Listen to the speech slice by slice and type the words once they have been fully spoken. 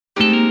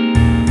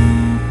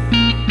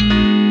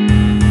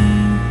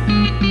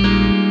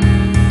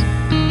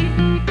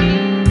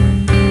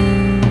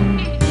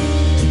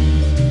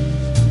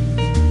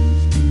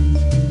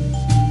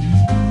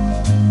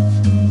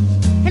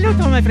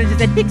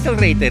the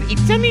Pixelrator.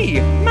 It's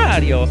me,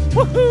 Mario.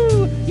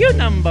 Woohoo! You're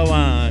number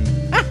one.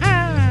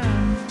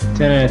 Ha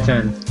 10 out of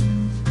 10.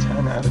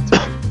 10 out of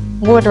 10.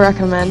 Would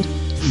recommend.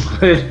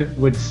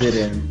 Would sit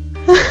in.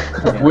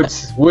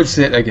 Would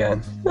sit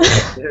again.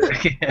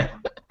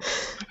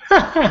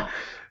 Alright.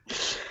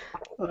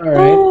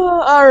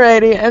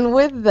 Alrighty, and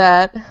with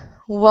that,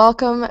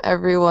 welcome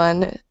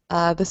everyone.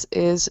 This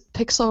is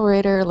Pixel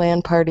Raider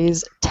LAN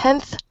Party's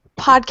 10th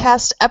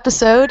podcast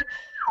episode,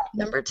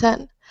 number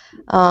 10.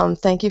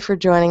 Thank you for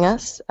joining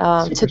us.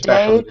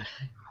 Today,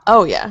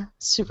 oh yeah,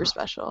 super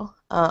special.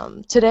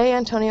 Today,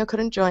 Antonio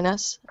couldn't join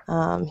us.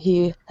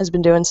 He has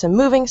been doing some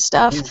moving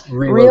stuff. He's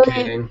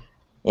relocating.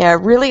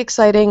 Really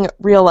exciting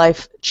real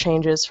life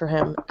changes for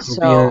him.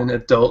 So being an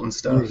adult and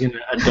stuff. He's an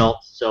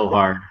adult so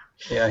hard.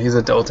 Yeah, he's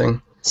adulting.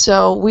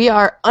 So we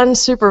are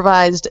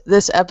unsupervised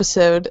this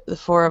episode, the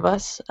four of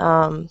us.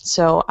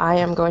 So I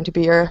am going to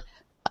be your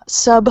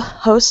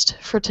sub-host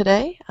for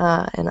today,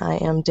 and I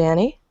am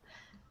Danny.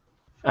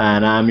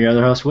 And I'm your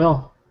other host,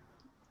 Will.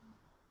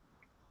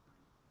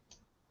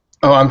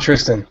 Oh, I'm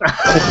Tristan.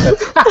 I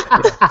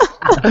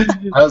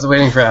was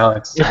waiting for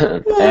Alex.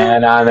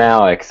 And I'm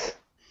Alex.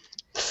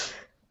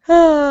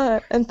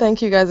 And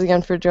thank you guys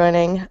again for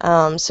joining.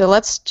 So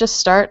let's just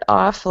start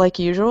off, like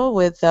usual,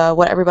 with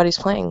what everybody's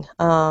playing.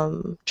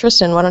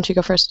 Tristan, why don't you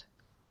go first?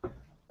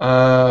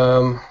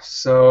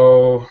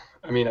 So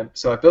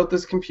I built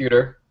this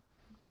computer,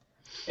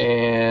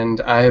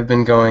 and I have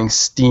been going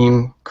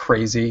Steam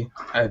crazy.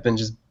 I've been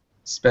just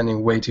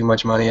spending way too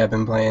much money. I've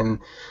been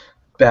playing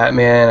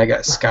Batman. I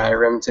got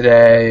Skyrim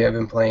today. I've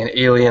been playing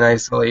Alien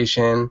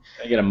Isolation.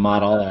 I gotta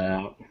mod all that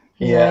out.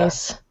 Yeah.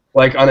 Nice.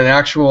 Like on an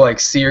actual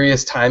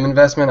serious time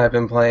investment, I've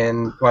been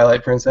playing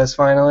Twilight Princess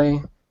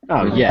finally.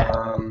 Oh,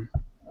 yeah.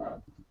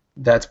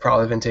 That's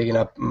probably been taking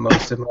up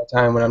most of my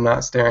time when I'm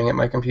not staring at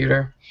my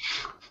computer.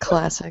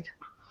 Classic.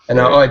 And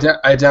I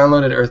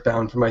downloaded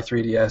Earthbound for my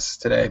 3DS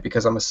today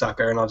because I'm a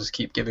sucker and I'll just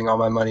keep giving all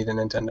my money to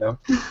Nintendo.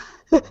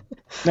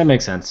 That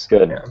makes sense.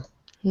 Good. Yeah.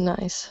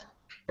 Nice.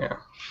 Yeah.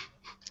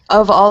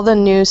 Of all the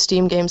new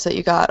Steam games that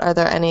you got, are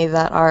there any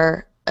that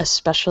are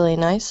especially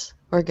nice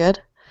or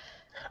good?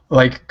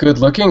 Like good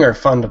looking or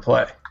fun to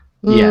play?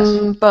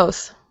 Yes.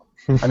 Both.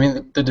 I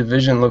mean, the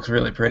Division looks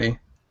really pretty.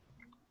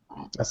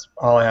 That's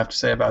all I have to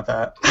say about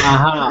that.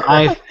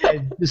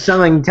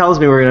 Something tells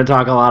me we're going to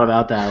talk a lot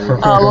about that.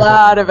 A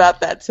lot about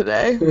that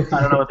today. I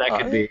don't know what that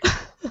could be.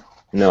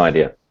 No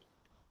idea.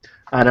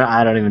 I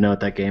don't even know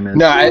what that game is.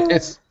 No,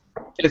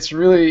 it's a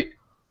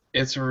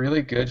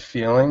really good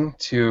feeling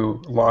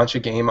to launch a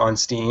game on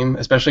Steam,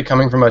 especially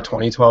coming from a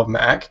 2012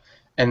 Mac,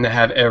 and to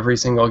have every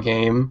single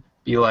game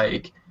be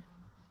like,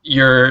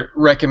 your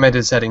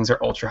recommended settings are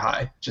ultra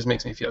high. It just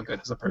makes me feel good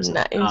as a person.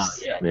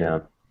 Nice. Yeah.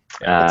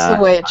 That's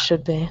the way it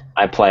should be.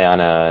 I play on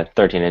a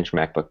 13-inch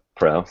MacBook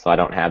Pro, so I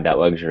don't have that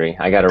luxury.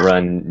 I got to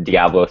run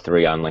Diablo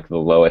 3 on the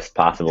lowest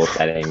possible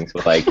settings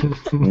with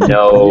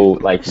no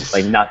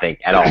nothing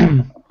at all.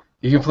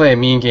 You can play a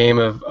mean game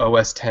of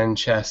OS 10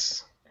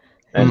 chess.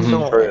 That's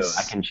Nice. true.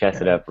 I can chess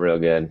it up real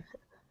good.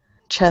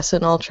 Chess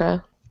and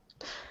Ultra.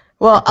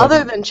 Well,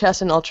 other than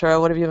Chess and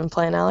Ultra, what have you been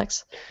playing,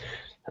 Alex?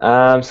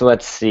 So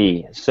let's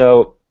see.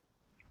 So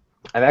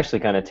I've actually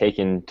kind of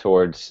taken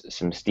towards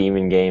some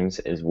Steam games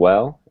as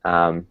well.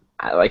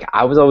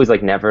 I was always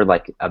never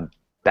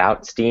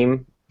about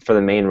Steam for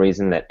the main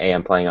reason that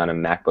I'm playing on a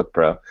MacBook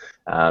Pro.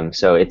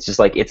 So it's just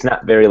it's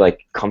not very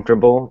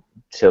comfortable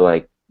to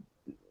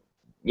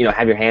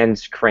have your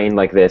hands craned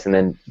like this and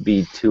then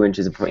be 2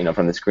 inches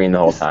from the screen the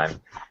whole time.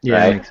 Yeah,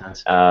 right? that makes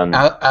sense.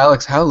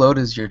 Alex, how low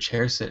does your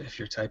chair sit if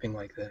you're typing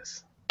like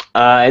this?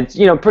 It's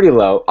pretty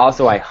low.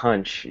 Also, I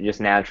hunch just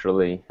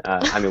naturally.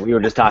 We were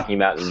just talking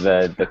about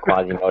the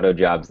Quasimodo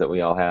jobs that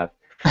we all have.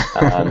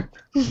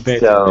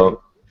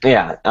 So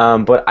yeah.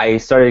 But I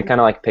started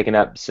kind of picking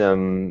up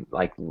some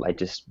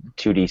just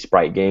 2D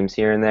sprite games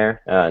here and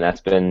there. And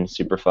that's been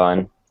super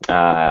fun.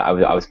 I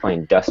was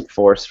playing Dust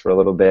Force for a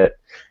little bit,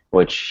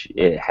 which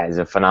it has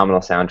a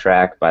phenomenal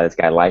soundtrack by this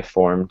guy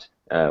Lifeformed,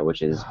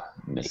 which is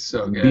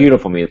so good.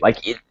 Beautiful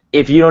music.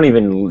 If you don't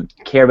even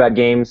care about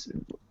games.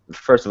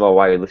 First of all,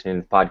 why are you listening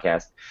to the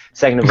podcast?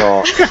 Second of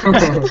all,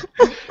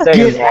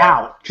 Get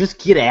out. Just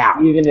get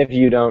out. Even if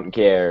you don't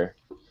care,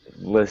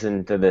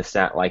 listen to this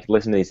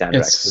listen to these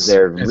soundtracks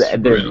because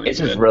it's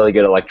just really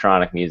good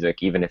electronic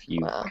music, even if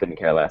you couldn't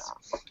care less.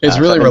 It's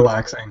really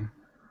relaxing.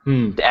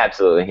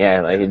 Absolutely,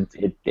 yeah.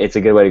 It's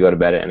a good way to go to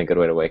bed and a good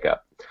way to wake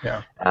up.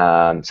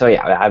 Yeah. So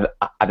yeah,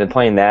 I've been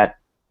playing that.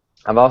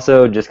 I've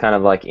also just kind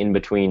of in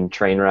between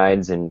train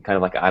rides and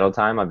kind of idle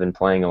time. I've been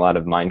playing a lot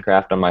of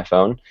Minecraft on my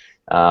phone.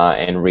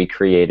 And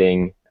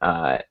recreating,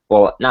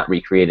 not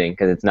recreating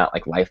because it's not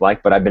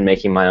lifelike, but I've been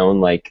making my own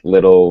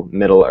little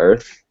Middle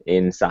Earth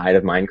inside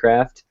of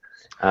Minecraft.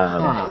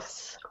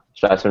 Nice.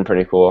 So that's been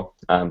pretty cool.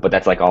 But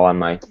that's all on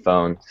my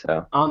phone.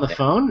 So on the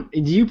phone?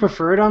 Do you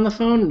prefer it on the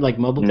phone,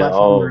 mobile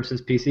platform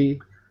versus PC?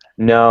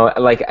 No,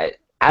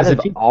 out of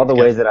all the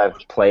ways that I've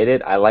played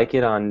it, I like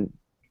it on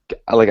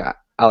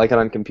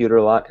computer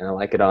a lot, and I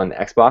like it on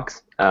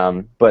Xbox.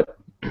 But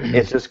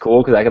it's just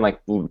cool because I can like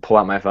pull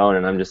out my phone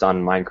and I'm just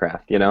on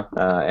Minecraft, you know,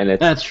 and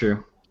it's That's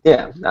true.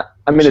 yeah.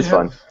 I mean, it's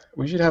fun.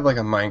 We should have like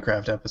a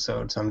Minecraft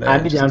episode someday.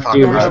 I'd be Just down to talk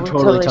do. about- We should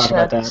totally talk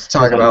about that.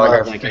 Talk about like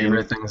our Like,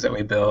 favorite things that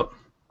we built.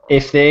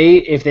 If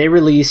they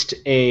released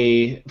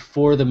a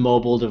for the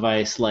mobile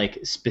device like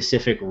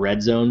specific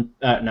Redstone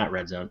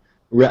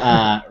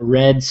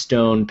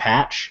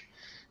patch,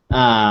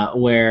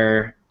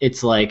 where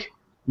it's like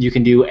you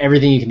can do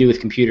everything you can do with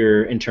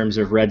computer in terms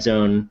of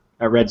redstone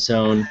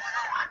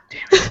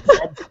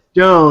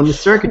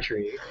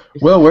circuitry.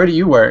 Will, where do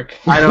you work?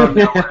 I don't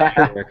know where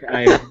I work.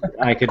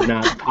 I could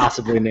not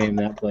possibly name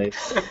that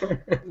place.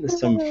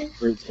 Some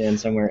fruit stand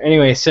somewhere.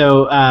 Anyway,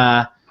 so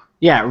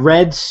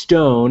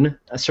redstone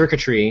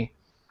circuitry,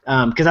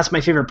 because that's my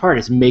favorite part,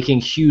 is making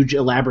huge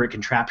elaborate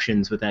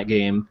contraptions with that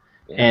game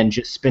and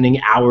just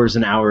spending hours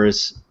and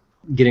hours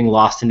getting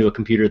lost into a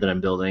computer that I'm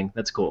building.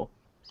 That's cool.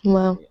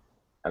 Wow.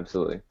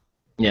 Absolutely.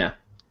 Yeah.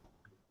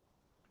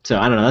 So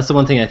I don't know. That's the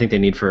one thing I think they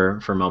need for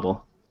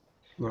mobile.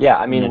 Yeah,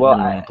 I mean, well,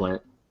 I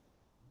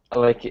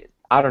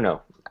don't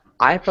know.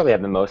 I probably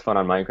have the most fun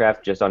on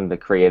Minecraft just on the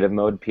creative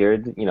mode.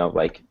 Period. You know,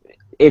 like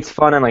it's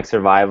fun on like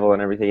survival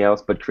and everything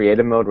else, but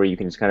creative mode where you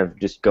can just kind of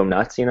just go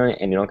nuts, you know,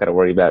 and you don't got to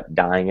worry about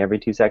dying every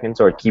 2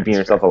 seconds or keeping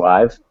yourself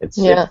alive. It's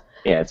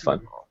it's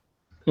fun.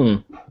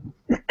 What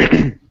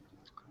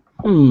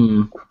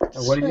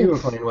have you been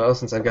playing, Will,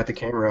 since I've got the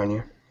camera on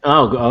you?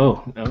 So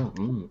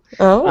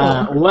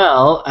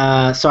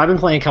I've been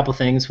playing a couple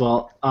things.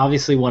 Well,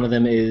 obviously one of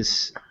them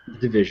is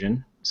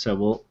Division,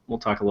 so we'll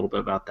talk a little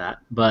bit about that.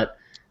 But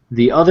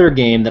the other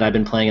game that I've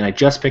been playing, and I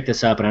just picked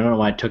this up, and I don't know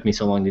why it took me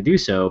so long to do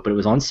so, but it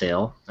was on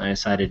sale. I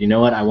decided, you know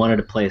what, I wanted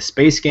to play a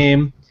space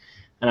game,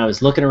 and I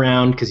was looking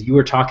around because you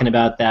were talking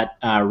about that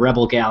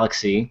Rebel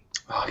Galaxy.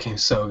 Oh, it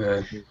game's so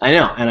good. I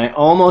know, and I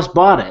almost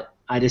bought it.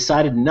 I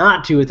decided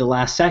not to at the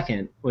last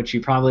second, which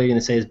you're probably going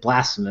to say is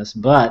blasphemous,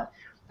 but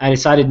I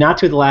decided not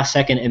to at the last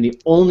second, and the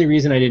only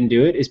reason I didn't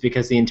do it is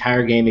because the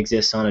entire game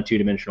exists on a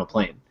two-dimensional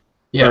plane.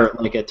 Yeah. Or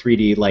like a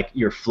 3D, like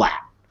you're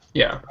flat.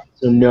 Yeah.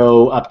 So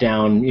no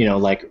up-down, you know,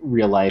 like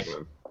real life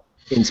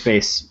in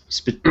space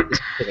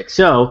specific.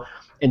 So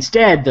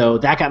instead, though,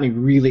 that got me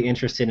really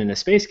interested in a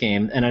space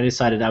game, and I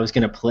decided I was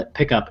going to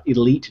pick up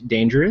Elite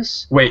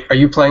Dangerous. Wait, are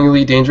you playing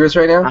Elite Dangerous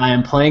right now? I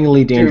am playing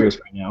Elite Dangerous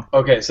right now.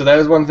 Okay, so that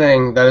is one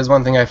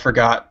thing I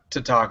forgot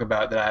to talk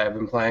about that I have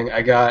been playing.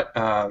 I got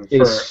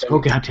It's so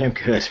goddamn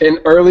good. an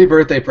early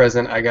birthday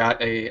present. I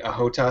got a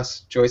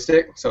HOTAS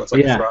joystick, so it's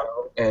like a throttle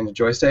and a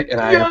joystick, and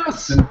I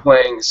have been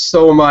playing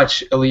so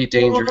much Elite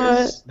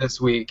Dangerous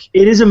this week.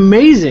 It is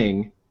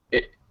amazing.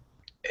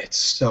 It's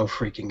so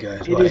freaking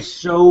good. It is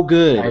so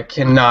good. I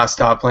cannot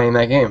stop playing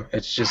that game.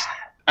 It's just,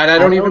 and I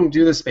don't even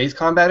do the space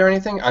combat or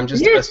anything. I'm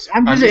just a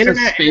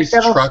space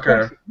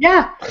trucker.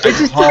 Yeah,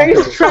 it's a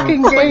space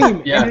trucking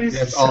game. Yeah,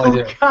 that's all I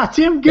do.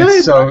 Goddamn good.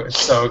 It's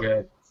so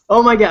good.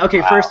 Oh my god.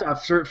 Okay, first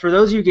off, for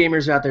those of you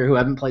gamers out there who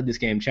haven't played this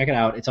game, check it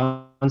out. It's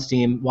on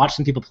Steam. Watch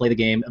some people play the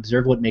game.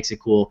 Observe what makes it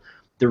cool.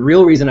 The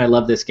real reason I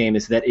love this game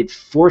is that it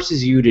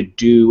forces you to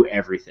do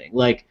everything.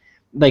 Like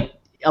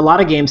a lot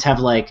of games have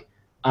like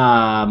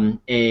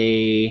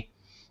a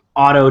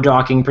auto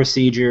docking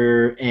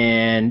procedure,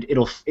 and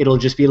it'll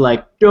just be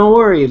like, don't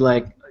worry,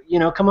 like, you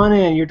know, come on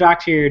in, you're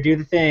docked here, do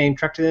the thing,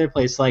 truck to the other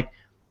place. Like,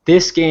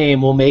 this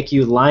game will make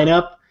you line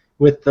up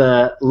with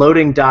the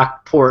loading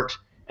dock port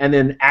and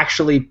then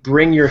actually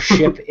bring your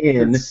ship in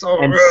and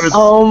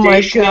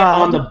station it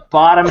on the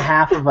bottom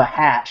half of a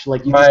hatch.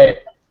 Like, you just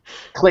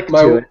click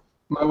to it.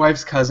 My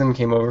wife's cousin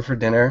came over for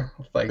dinner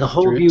like the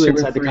whole view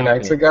inside the 3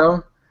 nights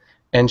ago,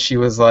 and she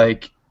was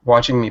like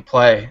watching me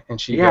play, and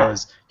she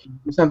goes, "Can you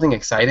do something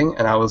exciting?"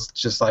 And I was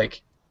just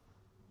like,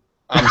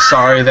 "I'm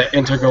sorry that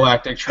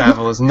intergalactic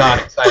travel is not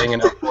exciting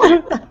enough for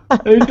you."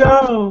 I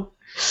know.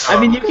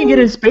 I mean, you can get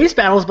in space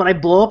battles, but I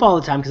blow up all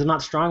the time because I'm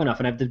not strong enough,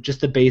 and I have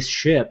just the base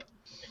ship.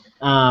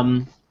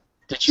 I'm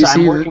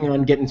working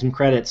on getting some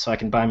credits so I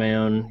can buy my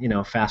own, you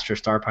know, faster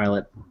Star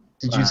Pilot.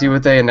 Did you see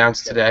what they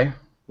announced today?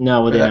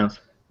 No, what they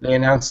announced? They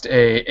announced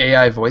a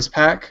AI voice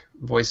pack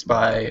voiced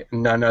by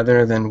none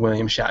other than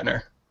William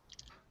Shatner.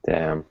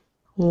 Damn.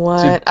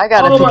 What? I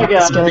gotta think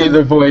this to be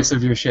the voice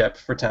of your ship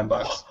for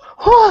 $10.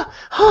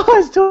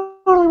 It's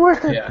totally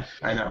worth it. Yeah,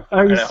 I know.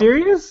 Are you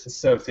serious? It's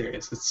so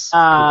serious. It's cool.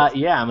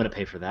 Yeah, I'm gonna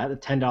pay for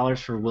that. $10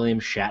 for William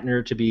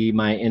Shatner to be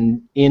my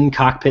in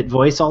cockpit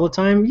voice all the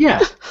time. Yeah.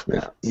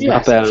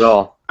 Not bad at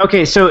all.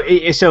 Okay, so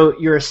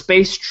you're a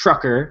space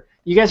trucker.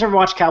 You guys ever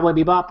watch Cowboy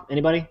Bebop?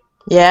 Anybody?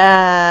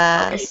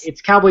 Yes. Okay,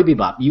 it's Cowboy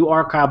Bebop. You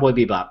are Cowboy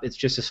Bebop. It's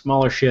just a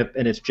smaller ship,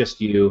 and it's just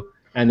you,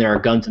 and there are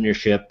guns on your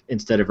ship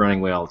instead of running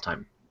away all the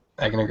time.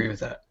 I can agree with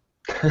that.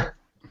 Cool.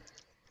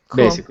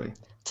 Basically.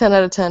 10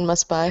 out of 10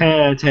 must buy. 10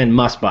 out of 10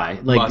 must buy.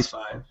 Like, must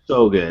buy.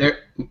 So good.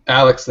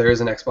 Alex, there is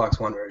an Xbox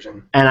One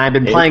version. And I've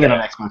been playing it on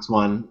Xbox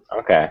One.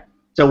 Okay.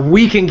 So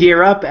we can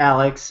gear up,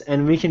 Alex,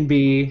 and we can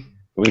be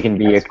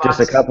just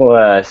a couple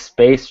of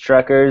space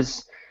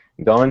truckers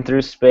going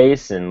through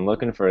space and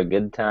looking for a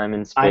good time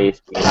in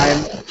space.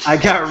 I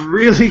got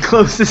really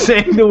close to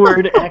saying the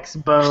word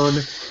X-Bone,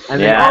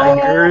 and then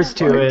adding hers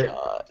to it.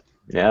 God.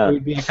 Yeah.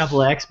 We'd be a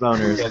couple of You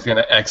X-boners. guys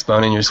gonna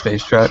X-bone in your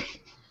space truck?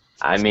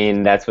 I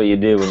mean, that's what you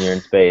do when you're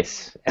in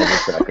space as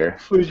a trucker.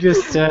 We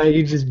just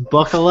you just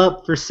buckle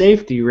up for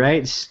safety,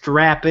 right?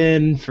 Strap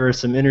in for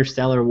some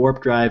interstellar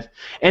warp drive.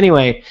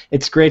 Anyway,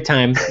 it's a great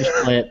time. You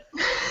should play it.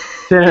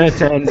 10 out of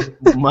 10.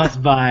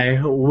 Must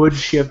buy. Would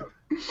ship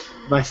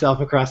myself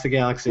across the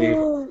galaxy.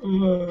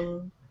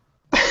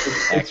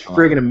 It's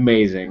friggin'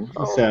 amazing.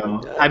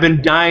 So I've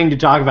been dying to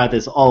talk about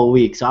this all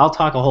week. So I'll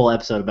talk a whole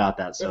episode about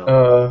that.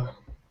 So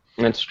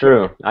It's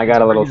true. I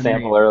got a little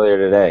sample earlier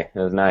today. It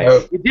was nice.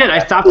 Oh. you did. I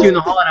stopped you in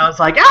the hall and I was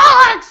like,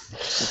 Alex.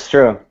 It's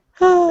true.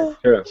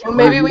 It's true. Well,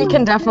 maybe we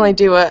can definitely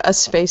do a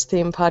space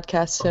theme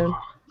podcast soon,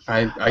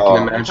 I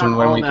can imagine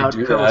when we could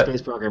do that.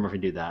 Space program if we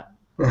do that.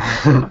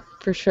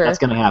 for sure. That's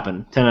gonna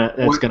happen.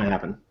 That's gonna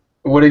happen.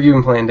 What have you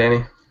been playing,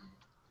 Danny?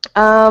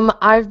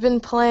 I've been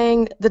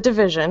playing The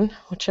Division,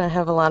 which I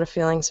have a lot of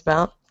feelings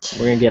about.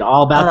 We're gonna get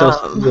all about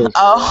those feels.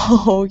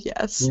 Oh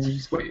yes.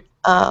 Just wait.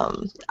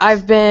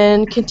 I've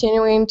been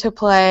continuing to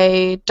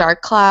play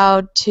Dark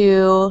Cloud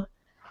 2.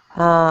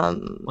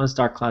 What's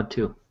Dark Cloud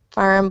 2?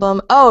 Fire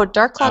Emblem. Oh,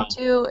 Dark Cloud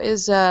 2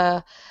 is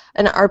an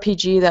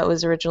RPG that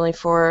was originally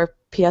for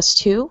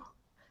PS2.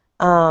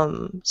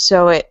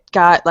 So it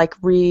got like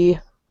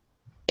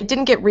it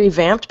didn't get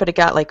revamped, but it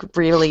got like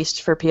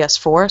re-released for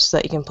PS4 so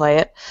that you can play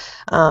it.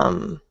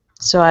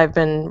 So I've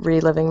been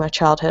reliving my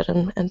childhood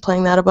and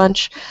playing that a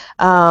bunch.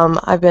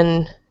 I've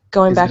been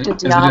going back to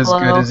Diablo. Is it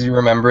as good as you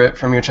remember it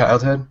from your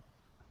childhood?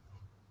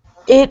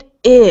 It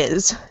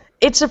is.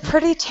 It's a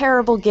pretty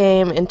terrible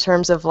game in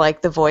terms of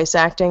like the voice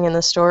acting and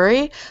the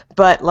story,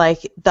 but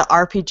like the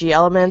RPG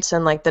elements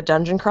and like the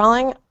dungeon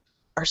crawling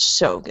are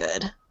so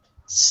good.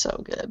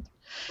 So good.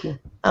 Cool.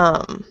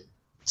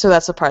 So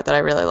that's the part that I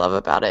really love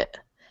about it.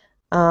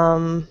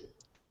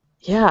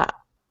 Yeah,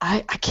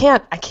 I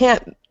can't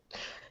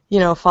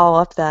follow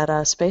up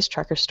that Space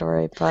Trucker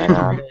story, but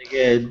Really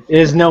good.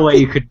 There's no way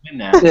you could win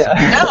that.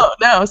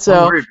 no. So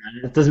Don't worry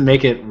about it. It doesn't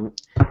make it.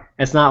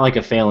 It's not like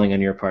a failing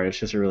on your part. It's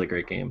just a really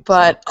great game.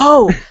 But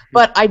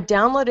I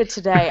downloaded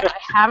today. I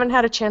haven't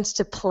had a chance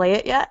to play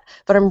it yet,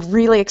 but I'm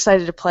really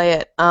excited to play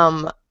it.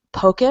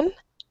 Pokken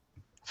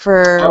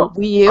for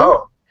Wii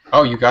U.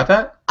 Oh, you got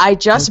that? I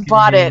just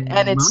bought it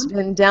and it's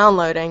been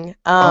downloading.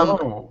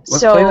 Let's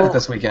so- play that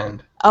this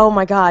weekend. Oh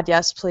my god,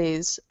 yes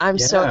please. I'm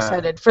so Yeah.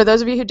 excited. For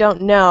those of you who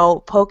don't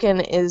know,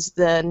 Pokken is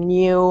the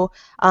new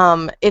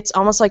it's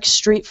almost like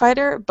Street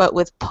Fighter but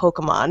with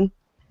Pokemon.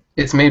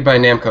 It's made by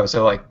Namco,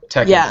 so like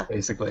Tekken, Yeah.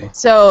 basically.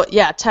 So,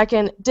 yeah,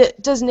 Tekken.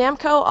 Does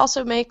Namco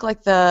also make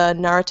like the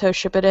Naruto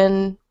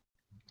Shippuden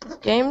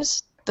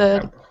games?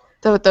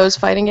 Those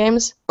fighting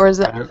games? Or is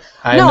that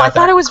I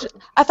thought it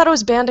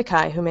was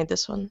Bandai who made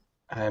this one.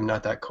 I am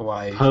not that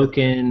kawaii.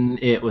 Poking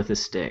it with a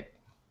stick.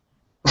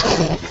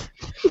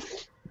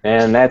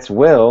 And that's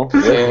Will.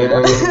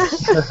 And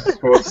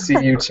we'll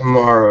see you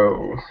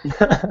tomorrow.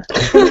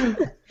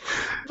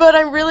 But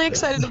I'm really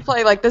excited to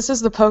play. Like, this is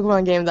the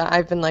Pokemon game that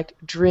I've been like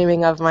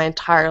dreaming of my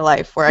entire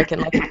life, where I can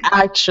like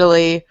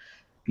actually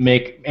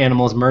Make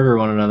animals murder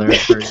one another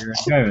for your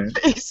enjoyment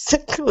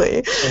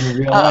basically. in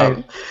real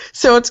life.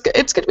 So it's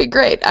gonna be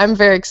great. I'm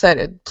very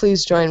excited.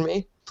 Please join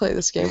me. Play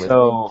this game with me.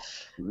 So,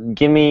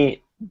 give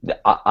me.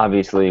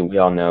 Obviously, we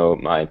all know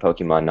my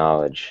Pokemon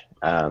knowledge.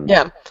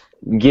 Yeah.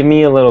 Give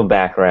me a little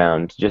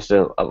background, just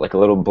a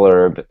little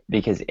blurb,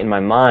 because in my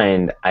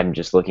mind, I'm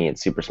just looking at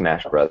Super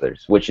Smash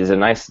Brothers, which is a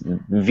nice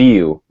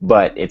view,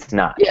 but it's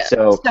not. Yeah.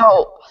 So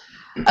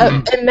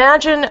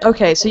Imagine,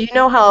 okay, so you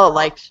know how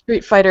like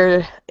Street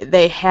Fighter,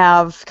 they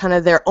have kind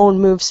of their own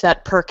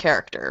moveset per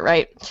character,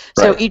 right?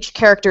 So Right. each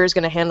character is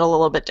going to handle a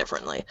little bit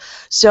differently.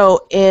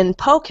 So in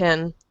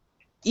Pokken,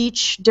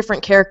 each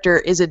different character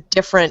is a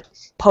different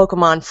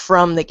Pokemon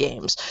from the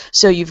games.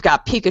 So you've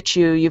got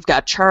Pikachu, you've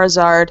got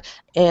Charizard,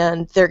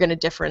 and they're going to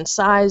differ in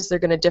size, they're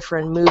going to differ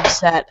in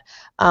moveset.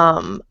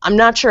 I'm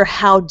not sure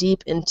how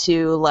deep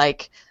into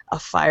like a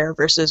fire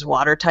versus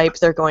water type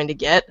they're going to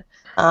get,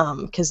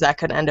 because that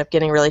could end up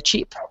getting really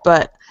cheap.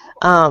 But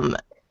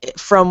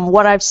from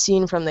what I've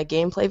seen from the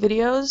gameplay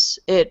videos,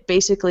 it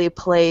basically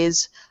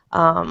plays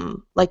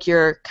like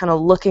you're kind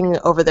of looking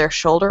over their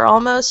shoulder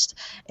almost,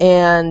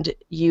 and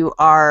you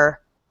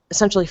are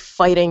essentially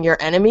fighting your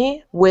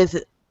enemy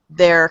with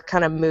their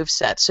kind of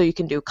moveset. So you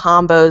can do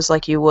combos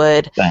like you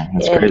would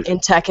in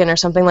Tekken or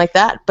something like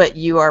that, but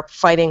you are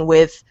fighting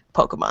with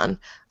Pokemon.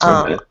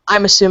 Okay.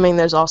 I'm assuming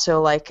there's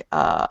also like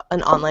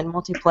an online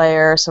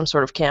multiplayer, some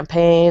sort of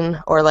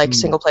campaign, or like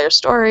single player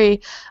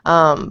story,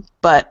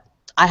 but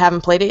I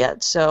haven't played it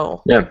yet,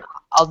 so Yeah.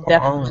 I'll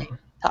definitely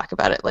talk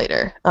about it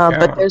later. Yeah.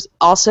 But there's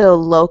also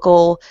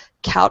local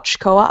couch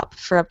co-op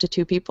for up to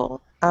 2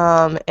 people.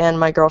 And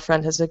my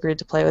girlfriend has agreed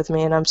to play with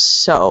me, and I'm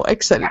so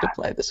excited to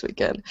play this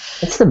weekend.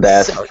 It's the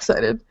best. So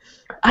excited.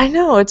 I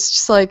know, it's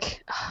just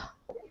like...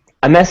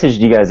 I messaged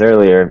you guys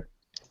earlier,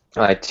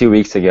 like 2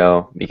 weeks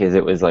ago, because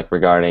it was like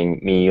regarding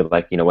me,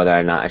 like, you know, whether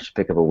or not I should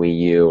pick up a Wii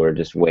U or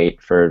just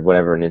wait for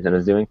whatever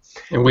Nintendo's doing.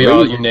 And we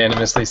all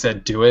unanimously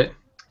said do it.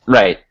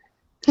 Right.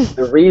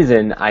 The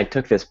reason I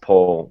took this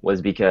poll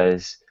was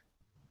because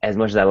as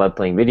much as I love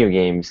playing video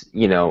games,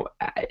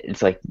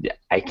 it's like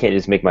I can't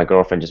just make my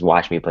girlfriend just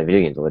watch me play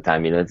video games all the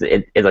time. It's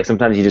like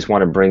sometimes you just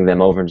want to bring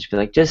them over and just be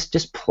like,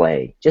 just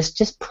play,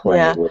 just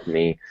play with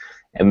me.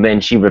 And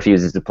then she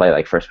refuses to play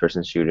like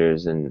first-person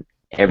shooters and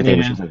everything.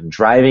 Yeah. She's like,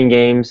 driving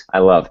games, I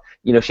love.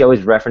 She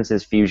always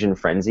references Fusion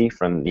Frenzy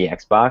from the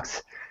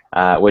Xbox,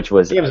 which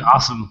was It was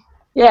awesome.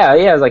 Yeah,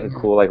 it was like a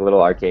cool like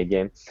little arcade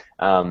game.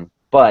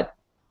 But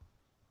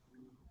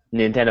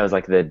Nintendo is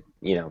like the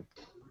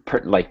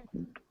like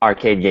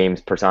arcade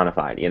games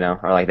personified, or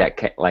like that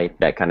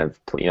kind of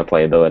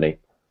playability.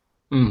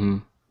 Mm-hmm.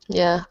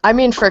 Yeah, I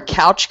mean for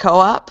couch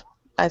co-op,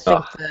 I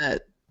think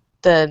that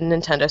the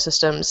Nintendo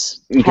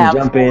systems You can have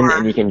jump in more-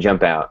 and you can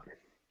jump out.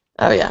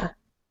 Oh yeah,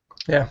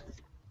 Yeah.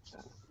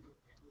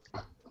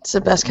 it's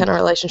the best kind of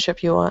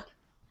relationship you want.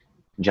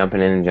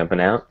 Jumping in and jumping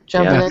out.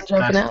 Jumping Yeah. in,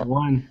 jumping That's out. the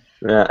one.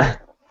 Yeah.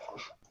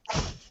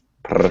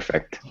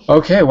 Perfect.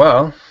 Okay,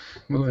 well,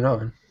 moving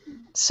on.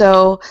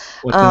 So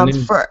What's the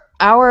news? for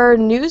our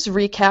news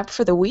recap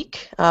for the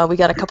week, we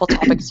got a couple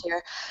topics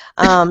here.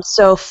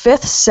 So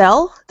Fifth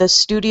Cell, the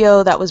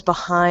studio that was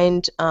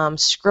behind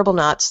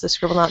Scribblenauts, the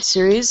Scribblenauts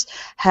series,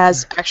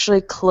 has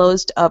actually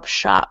closed up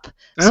shop.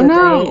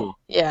 Oh,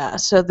 no.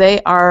 So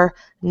they are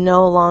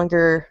no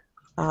longer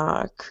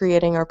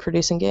creating or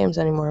producing games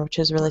anymore, which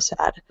is really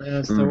sad.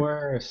 That's the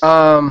worst.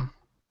 I'm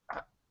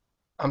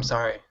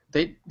sorry.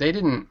 They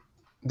didn't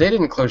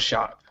close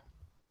shop.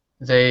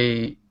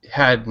 They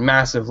had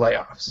massive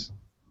layoffs.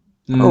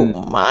 Oh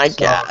Mm. my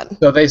god.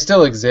 So they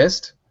still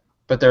exist,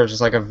 but they're just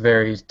like a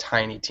very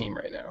tiny team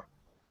right now.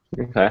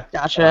 Okay.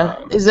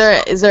 Gotcha. Is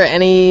there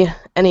any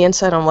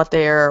insight on what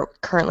they are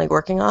currently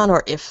working on,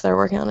 or if they're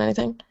working on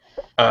anything?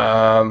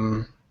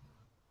 I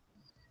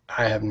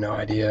have no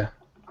idea.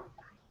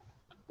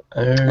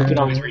 You can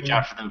always reach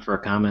out to them for a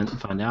comment and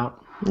find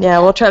out. Yeah,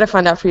 we'll try to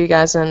find out for you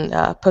guys and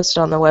post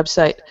it on the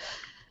website.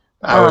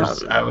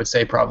 I would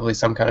say probably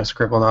some kind of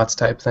Scribblenauts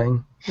type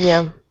thing.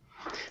 Yeah.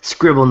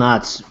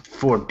 Scribblenauts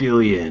 4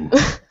 billion.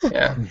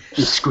 Yeah.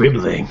 Just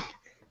scribbling.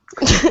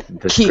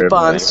 The Keep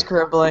on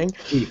scribbling. scribbling.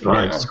 Keep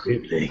on Yeah.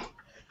 scribbling.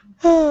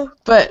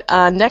 But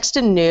next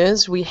in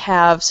news, we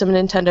have some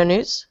Nintendo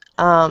news.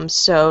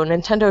 So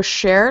Nintendo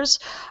shares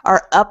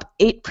are up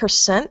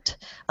 8%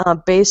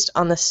 based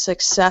on the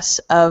success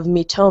of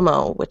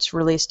Miitomo, which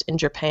released in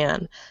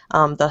Japan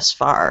thus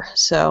far.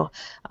 So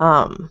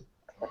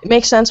it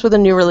makes sense with a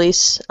new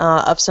release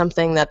of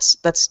something that's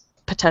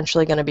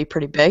potentially going to be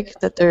pretty big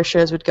that their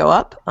shares would go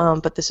up.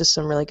 But this is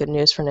some really good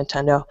news for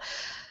Nintendo.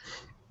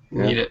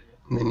 Need it.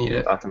 They need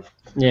it. Awesome.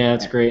 Yeah,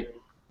 that's great.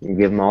 You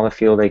give them all the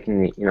fuel they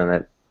can,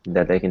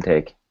 that they can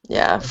take.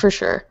 Yeah, for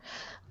sure.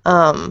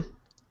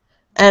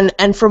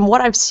 And from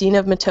what I've seen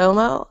of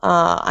Miitomo,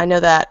 I know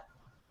that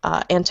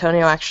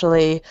Antonio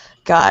actually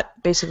got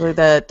basically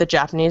the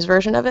Japanese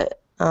version of it.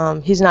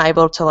 He's not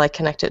able to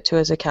connect it to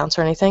his accounts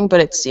or anything, but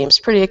it seems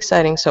pretty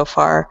exciting so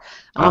far.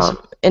 Awesome.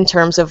 In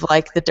terms of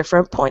the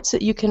different points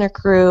that you can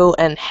accrue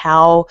and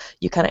how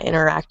you kind of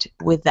interact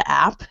with the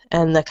app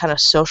and the kind of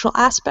social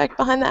aspect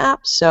behind the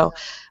app. So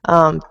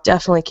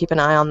definitely keep an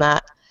eye on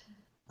that.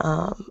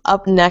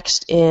 Up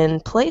next in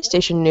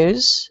PlayStation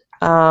news,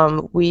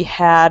 we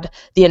had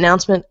the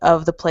announcement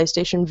of the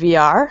PlayStation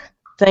VR.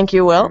 Thank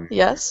you, Will.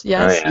 Yes. Oh,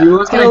 yeah.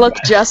 You It's going to look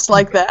just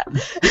like that.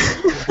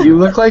 You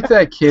look like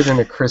that kid in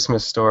A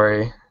Christmas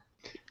Story.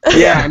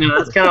 Yeah, I know.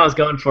 That's kind of what I was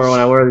going for when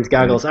I wore these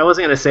goggles. I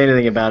wasn't going to say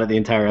anything about it the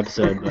entire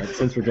episode, but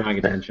since we're drawing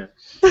attention.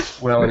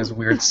 Will and his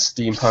weird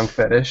steampunk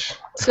fetish.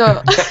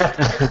 So,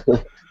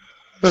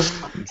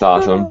 It's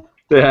awesome.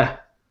 Yeah.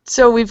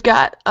 so we've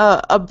got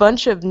a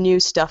bunch of new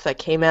stuff that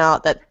came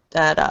out that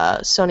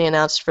Sony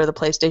announced for the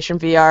PlayStation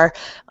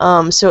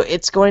VR. So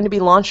it's going to be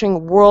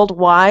launching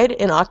worldwide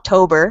in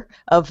October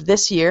of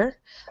this year.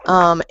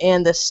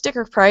 And the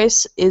sticker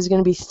price is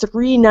going to be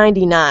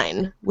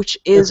 $399, which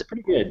is It's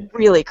pretty good.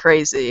 really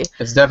crazy.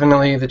 It's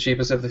definitely the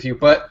cheapest of the few,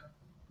 but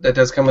that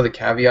does come with a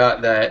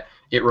caveat that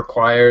it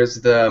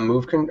requires the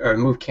move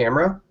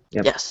camera,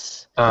 Yep.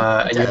 Yes.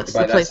 and you have That's to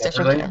the buy that PlayStation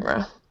separately.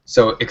 camera.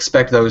 So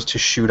expect those to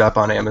shoot up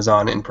on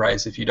Amazon in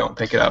price if you don't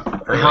pick it up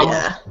early. How,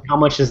 Yeah. how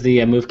much is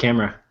the Move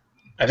camera?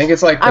 I think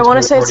it's like I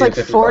wanna between say it's 40 and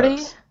like 50 40.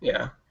 bucks.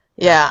 Yeah.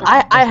 Yeah,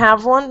 I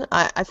have one.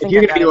 I think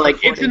If you're I going to be got it like,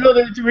 for it's 40.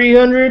 another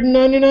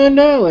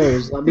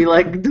 $399, I'll be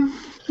like,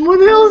 what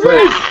the hell is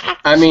that?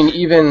 I mean,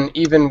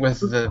 even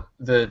with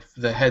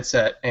the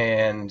headset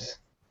and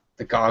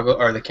the goggle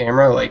or the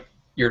camera,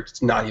 you're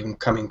not even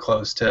coming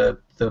close to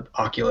the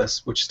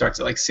Oculus, which starts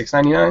at like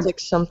 $699. Like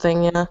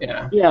something, yeah.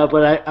 Yeah. Yeah,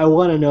 but I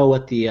want to know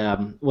what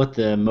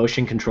the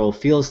motion control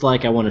feels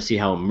like. I want to see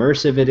how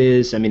immersive it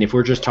is. I mean, if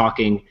we're just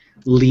talking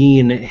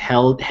lean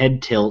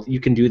head tilt, you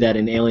can do that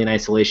in Alien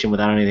Isolation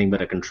without anything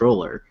but a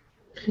controller,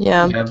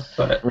 Yeah. Yeah,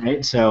 but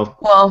right? So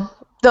Well,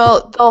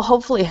 they'll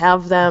hopefully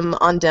have them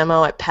on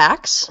demo at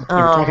PAX. if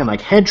we're talking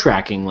like head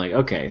tracking,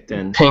 okay,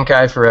 then pink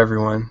eye for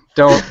everyone.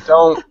 Don't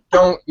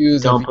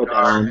use Don't a put that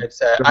VR on.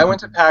 headset. I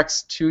went to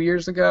PAX 2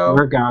 years ago,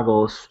 wear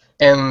goggles.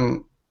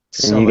 and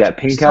And you got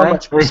pink eye?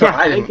 So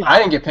I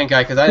didn't get pink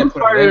eye because I didn't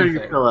put on farted on your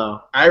anything.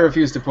 pillow. I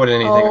refuse to put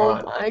anything Oh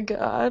on. my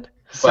god.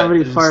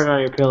 Somebody it was- farted on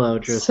your pillow,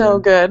 Tristan. So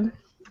good.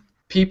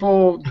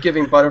 People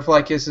giving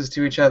butterfly kisses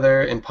to each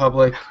other in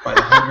public by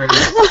the hundreds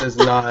does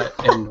not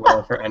end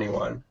well for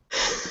anyone.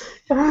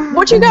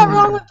 What you got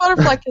wrong with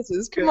butterfly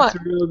kisses? Come on.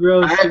 That's real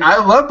gross. I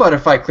love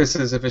butterfly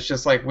kisses if it's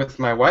just like with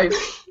my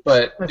wife,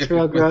 but That's if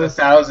real it's with gross.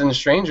 1,000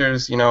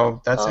 strangers, you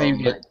know, that's how you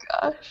my get.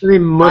 gosh. They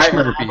mush eye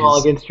my herpes. eyeball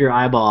against your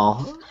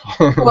eyeball.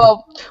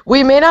 Well,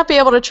 we may not be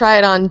able to try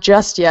it on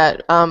just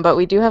yet, but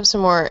we do have some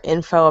more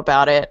info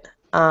about it.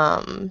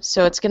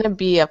 So it's going to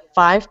be a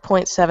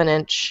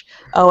 5.7-inch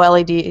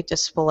OLED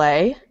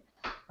display.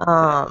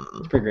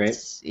 It's pretty great.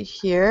 Let's see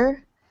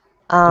here.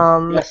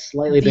 Yes,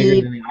 slightly the-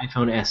 bigger than the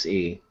iPhone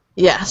SE.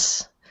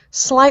 Yes,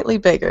 slightly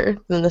bigger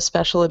than the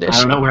special I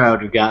edition. don't know where I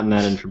would have gotten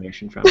that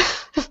information from.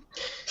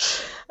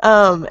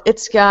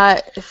 It's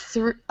got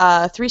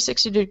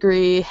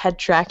 360-degree head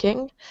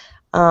tracking.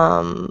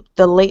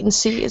 The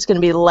latency is going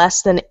to be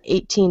less than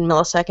 18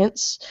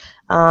 milliseconds,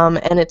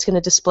 and it's going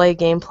to display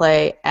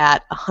gameplay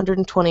at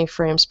 120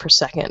 frames per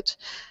second,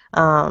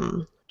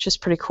 which is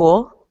pretty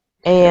cool.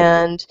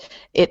 And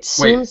it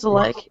seems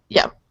like,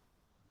 yeah.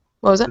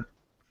 What was it?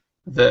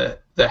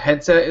 The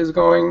headset is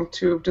going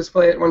to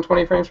display at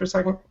 120 frames per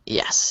second,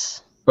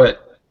 Yes.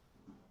 but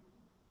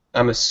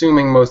I'm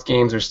assuming most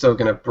games are still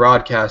going to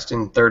broadcast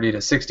in 30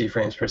 to 60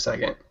 frames per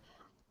second.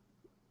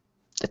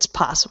 It's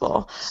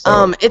possible.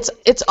 So-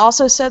 It's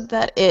also said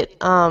that it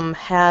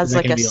has Is that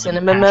like gonna a be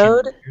cinema action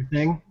mode. picture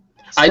thing?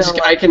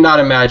 I cannot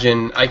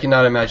imagine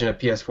a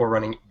PS4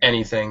 running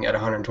anything at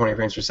 120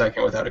 frames per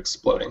second without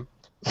exploding.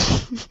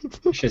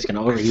 It's just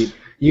gonna overheat.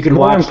 You can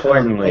More watch.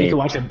 importantly- You can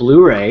watch a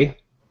Blu-ray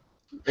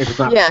if it's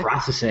not Yeah.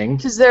 processing.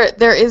 Because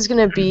there is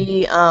going to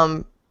be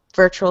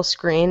virtual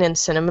screen in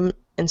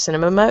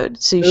cinema mode,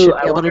 so you should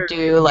Ooh, be able to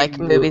do like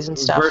movies and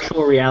stuff.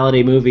 Virtual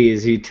reality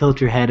movies. You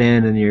tilt your head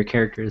in, and your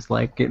character is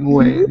like getting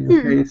way in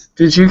your face.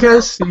 Did you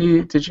guys see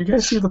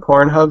the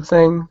Pornhub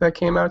thing that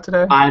came out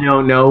today? I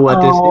don't know what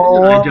this is.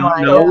 Oh I my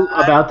don't know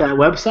God. about that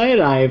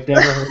website. I've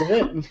never heard of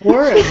it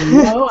before. And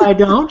no, I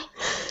don't.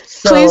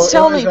 Please So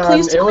tell it me. was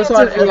Please tell me it's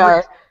on a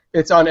VR.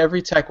 It's on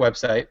every tech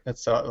website.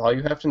 That's all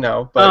you have to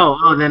know. But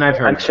Oh, then I've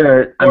heard. I'm of it.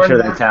 sure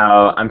Pornhub. that's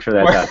how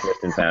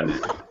Tristan found it.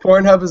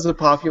 Pornhub is a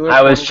popular.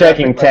 I was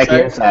checking pornographic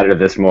Tech website. Insider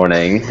this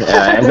morning,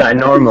 as I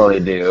normally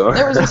do.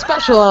 There was a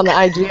special on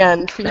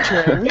IGN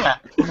featuring. Yeah.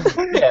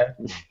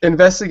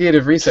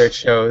 Investigative research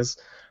shows.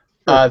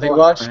 They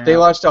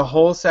launched a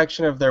whole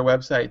section of their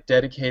website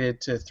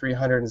dedicated to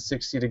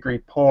 360-degree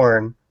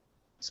porn,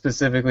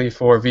 specifically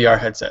for VR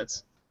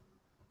headsets.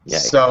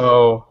 Yikes.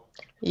 So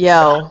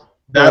Yo.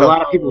 There are a that'll-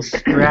 lot of people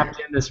strapped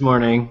in this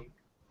morning.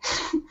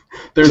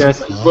 there's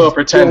Yes. well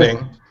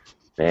pretending.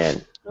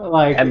 Man,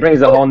 Like, that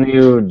brings a whole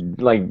new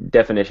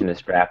definition of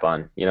strap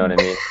on. You know what I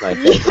mean?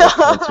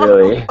 That's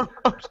really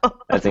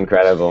that's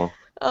incredible.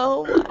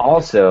 Oh my.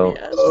 Also,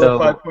 Yes. so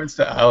 5 points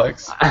to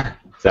Alex.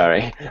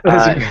 sorry.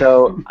 That's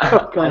So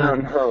Oh, I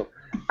don't know.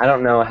 I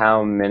don't know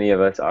how many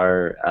of us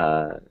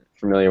are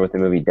familiar with the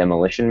movie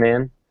Demolition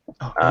Man.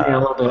 yeah, a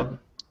little bit.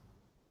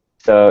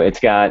 So it's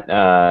got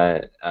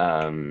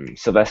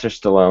Sylvester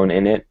Stallone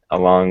in it,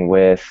 along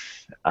with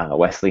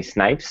Wesley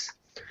Snipes,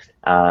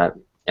 and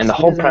the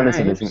whole premise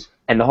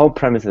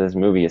of this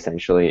movie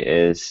essentially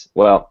is,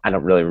 well, I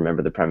don't really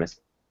remember the premise,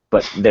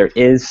 but there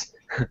is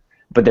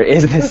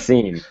this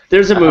scene.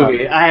 There's a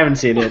movie. I haven't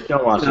seen it.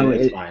 Don't watch No,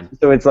 it. It's fine.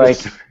 So it's like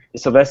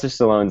Sylvester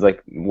Stallone's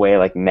like way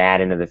like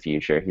mad into the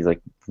future. He's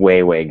like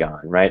way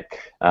gone, right?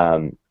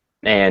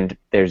 And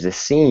there's a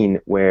scene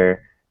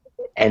where,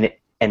 and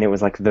it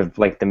was like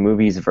the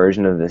movie's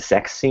version of the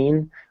sex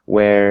scene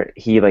where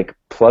he like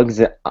plugs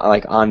it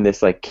like on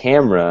this like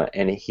camera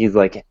and he's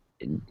like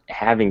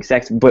having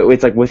sex, but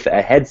it's like with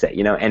a headset,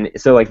 you know. And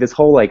so like this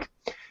whole like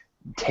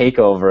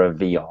takeover of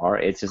VR,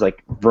 it's just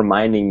like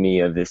reminding me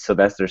of this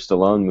Sylvester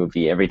Stallone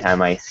movie every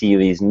time I see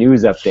these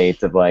news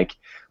updates of like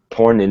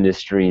porn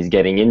industries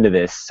getting into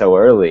this so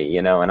early,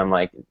 you know. And I'm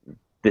like,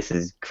 this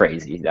is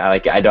crazy. I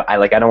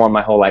don't want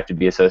my whole life to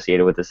be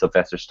associated with the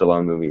Sylvester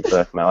Stallone movie for the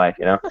rest of my life,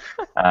 you know.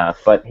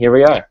 But here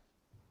we are.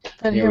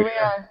 And here we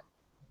are.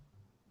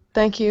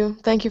 Thank you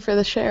for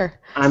the share.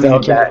 I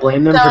mean, can I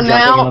blame them So for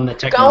now, jumping on the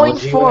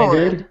technology going when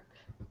they forward,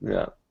 did?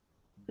 Yeah.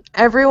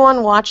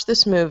 Everyone watch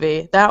this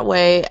movie. That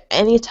way,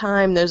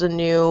 anytime there's a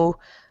new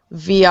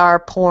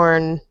VR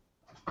porn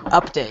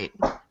update,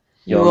 you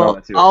You'll know will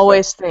what to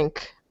always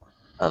think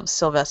of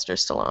Sylvester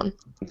Stallone.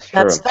 It's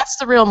true. That's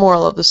the real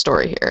moral of the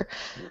story here.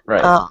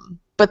 Right.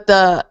 But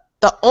the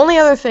only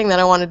other thing that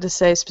I wanted to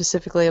say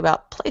specifically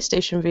about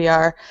PlayStation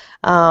VR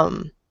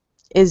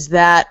is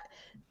that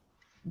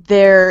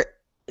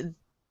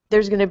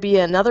there's going to be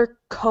another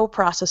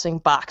co-processing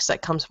box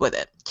that comes with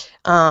it.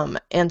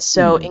 And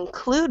so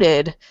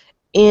included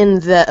in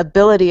the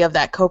ability of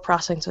that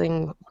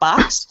co-processing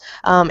box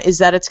is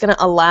that it's going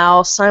to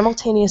allow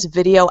simultaneous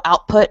video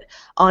output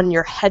on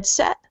your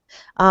headset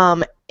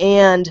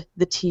and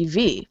the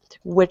TV,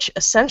 which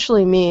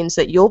essentially means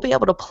that you'll be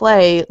able to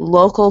play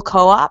local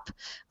co-op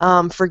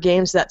for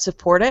games that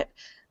support it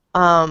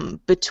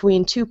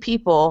between two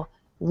people.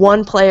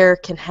 One player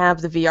can have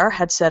the VR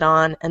headset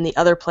on, and the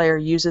other player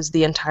uses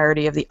the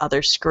entirety of the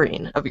other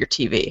screen of your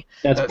TV,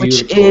 That's which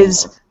beautiful.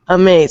 is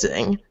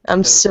amazing.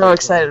 I'm so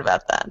excited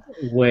about that.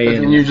 Way But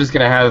in then you're just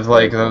gonna have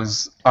like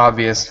those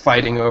obvious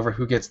fighting over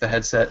who gets the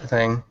headset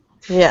thing.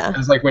 Yeah,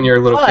 It's like when you're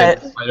a little kid,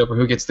 But- you fight over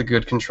who gets the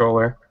good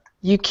controller.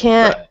 you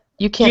can't.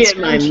 You can't Get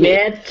my screen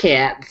cheat. Mad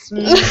Cats.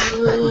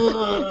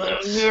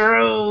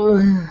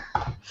 Girl.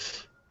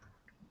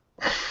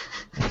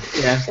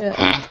 Yeah.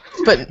 Yeah.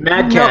 But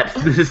Mad no- Cats,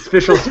 the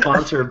official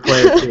sponsor of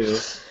Player 2.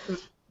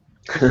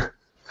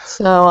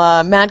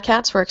 So Mad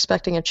Cats, we're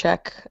expecting a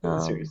check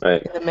Seriously.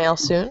 Right. in the mail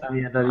soon. Oh,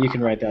 yeah, you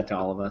can write that to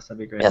all of us. That'd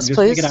be great. Yes, Just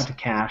please. Take it out to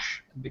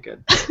cash. That'd be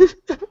good.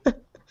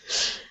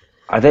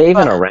 Are they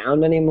even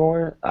around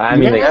anymore? I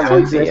mean, Yeah, they they could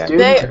exist, be. dude.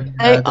 They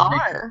they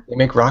are. They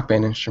make rock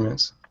band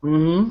instruments.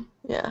 Mm-hmm.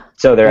 Yeah.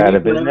 So they're out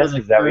of Whatever business. the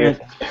Is that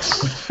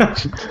what you're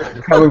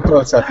current- Coming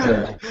close up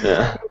to.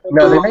 Yeah.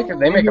 No,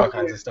 they make all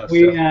kinds of stuff.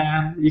 We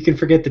still. you can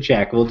forget the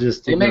check. We'll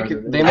just They ignore make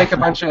it. they make a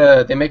bunch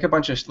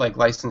of like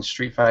licensed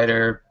Street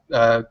Fighter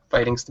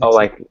fighting stuff. Oh,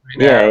 like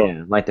now.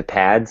 yeah, like the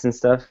pads and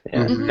stuff.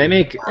 Yeah. Mhm. They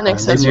make And some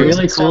accessories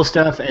really and cool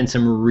stuff. stuff and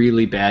some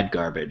really bad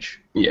garbage.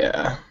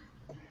 Yeah.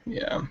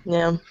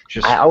 Yeah.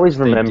 Just I always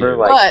they remember do.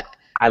 like But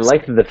I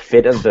liked the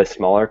fit of the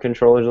smaller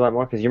controllers a lot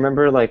more because you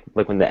remember like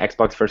when the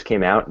Xbox first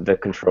came out, the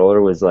controller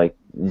was like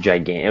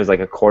gigantic. It was like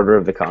a quarter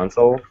of the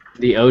console.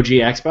 the OG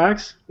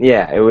Xbox.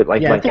 Yeah, it would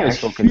like Yeah, like the that was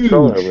actual huge.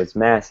 controller was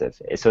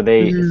massive. So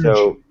they Huge.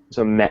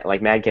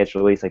 like Mad Catz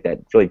released like that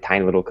really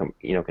tiny little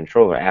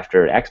controller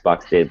after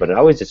Xbox did, but it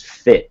always just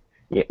fit.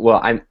 Yeah,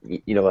 well,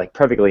 like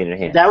perfectly in your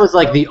hand. That was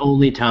like the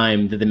only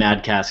time that the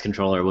Mad Cast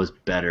controller was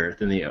better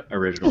than the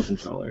original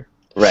controller.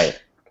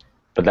 Right.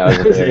 But that was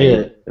That was a very,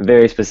 it.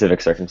 very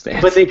specific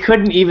circumstance. But they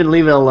couldn't even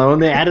leave it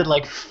alone. They added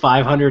like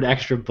 500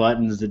 extra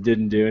buttons that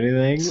didn't do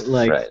anything.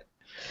 Like right.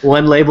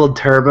 one labeled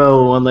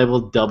turbo, one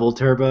labeled double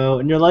turbo,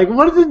 and you're like,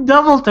 "What is a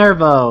double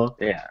turbo?"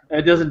 Yeah.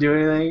 It doesn't do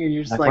anything, and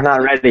you're just Like, like, we're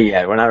not ready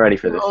yet. We're not ready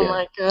for this oh yet.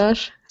 my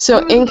gosh.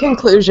 So in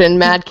conclusion,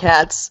 Mad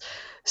Catz,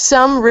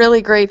 some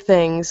really great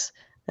things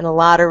and a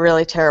lot of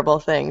really terrible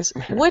things,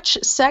 which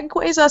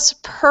segues us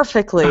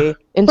perfectly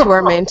into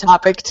our main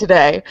topic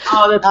today.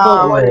 "Oh, that's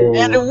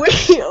And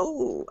we,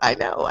 I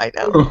know.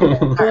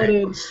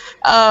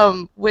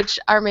 Which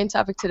our main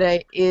topic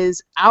today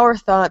is our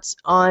thoughts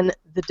on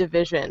The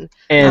Division.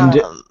 And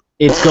Um,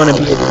 it's going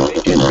to be a division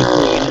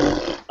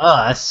between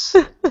us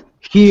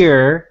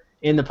here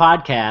in the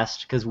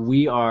podcast because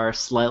we are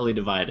slightly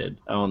divided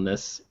on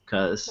this.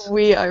 Because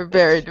we are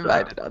very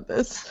divided on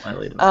this.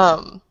 slightly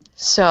divided.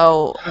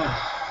 So,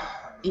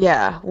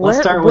 yeah. Let's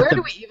start with where the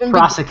do we even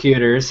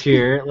prosecutors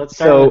here. Let's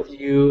start So- with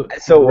you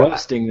so,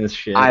 roasting this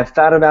shit. I've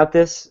thought about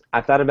this.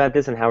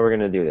 and how we're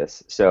going to do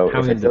this. So How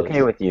if we it's do okay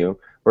this? with you,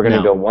 we're going to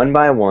No. go one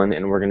by one,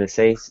 and we're going to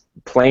say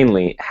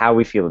plainly how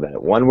we feel about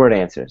it. One-word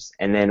answers.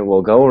 And then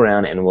we'll go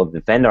around and we'll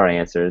defend our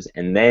answers,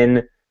 and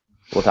then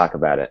we'll talk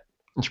about it.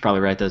 You should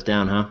probably write those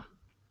down, huh?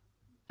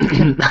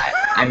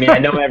 I mean, I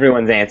know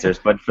everyone's answers,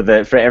 but for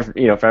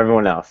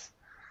everyone else.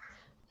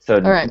 So,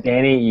 All right.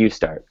 Danny, you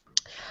start.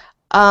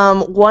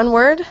 One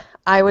word,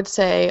 I would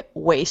say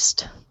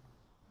waste.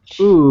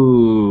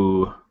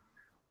 Ooh.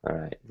 All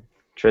right.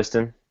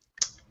 Tristan?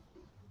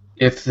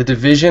 If The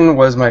Division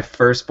was my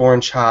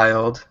firstborn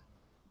child,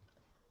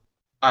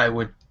 I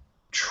would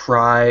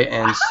try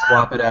and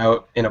swap it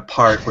out in a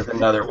park with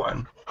another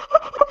one.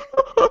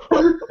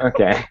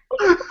 Okay.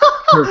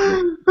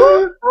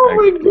 Oh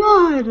my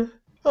god.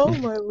 Oh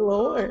my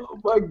lord. Oh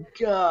my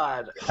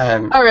god.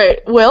 All right,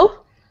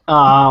 Will?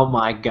 Oh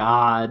my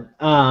god.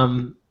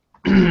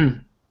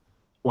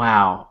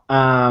 Wow.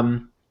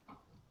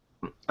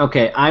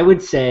 Okay, I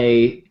would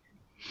say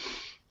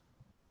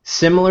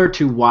similar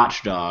to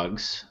Watch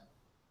Dogs,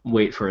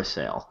 wait for a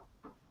sale.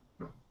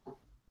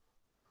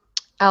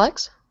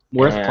 Alex?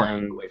 Worth And-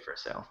 playing, wait for a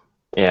sale.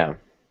 Yeah.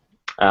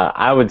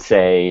 I would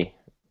say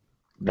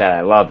that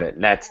I love it.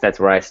 That's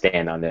where I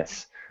stand on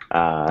this.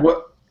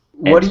 What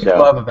do you so-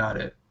 love about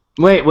it?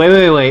 Wait.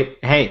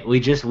 Hey, we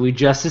just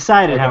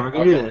decided how we're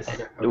gonna do this.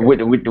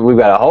 We've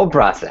got a whole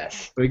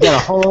process. We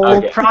got a whole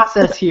Okay.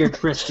 process here,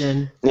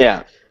 Kristen.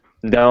 Yeah.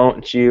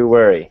 Don't you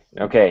worry.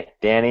 Okay,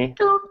 Danny,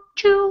 Don't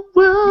you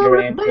your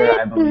worry, answer,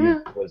 I believe,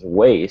 was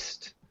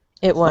waste.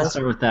 It Let's was.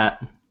 start with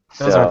that.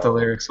 Those So- aren't the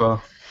lyrics,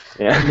 well.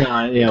 Yeah.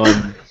 No,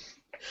 well,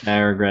 I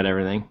regret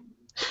everything.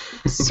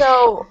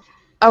 So,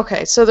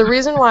 okay, so the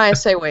reason why I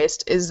say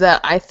waste is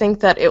that I think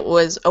that it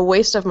was a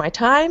waste of my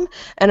time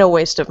and a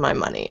waste of my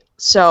money.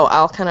 So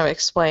I'll kind of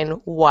explain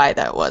why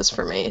that was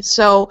for me.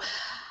 So,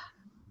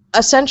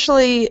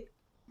 essentially,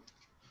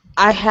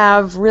 I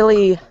have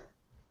really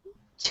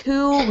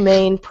two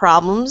main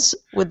problems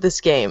with this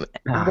game.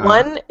 Uh-huh.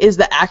 One is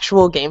the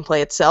actual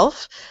gameplay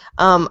itself.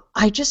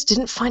 I just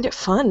didn't find it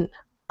fun.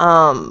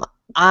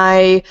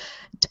 I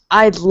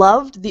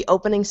loved the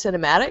opening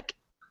cinematic,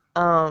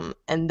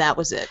 and that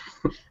was it.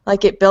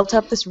 Like, it built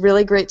up this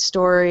really great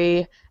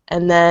story,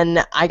 and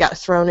then I got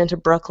thrown into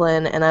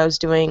Brooklyn, and I was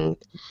doing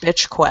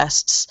bitch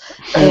quests.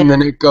 And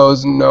then it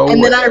goes nowhere.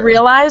 And then I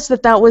realized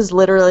that that was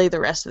literally the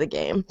rest of the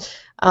game.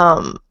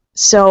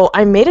 So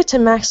I made it to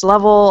max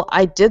level.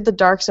 I did the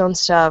Dark Zone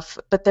stuff,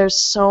 but there's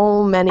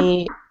so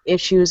many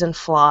issues and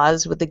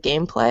flaws with the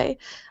gameplay,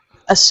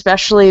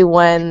 especially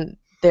when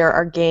there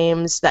are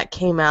games that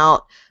came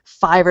out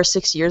 5 or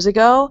 6 years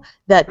ago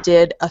that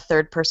did a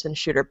third-person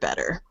shooter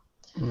better.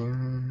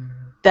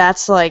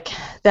 That's like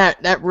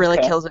that really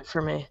kills it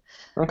for me.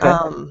 Okay.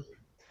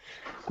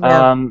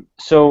 Yeah.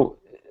 So,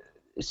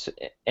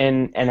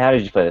 and how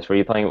did you play this? Were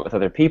you playing it with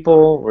other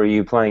people? Were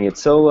you playing it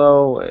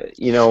solo?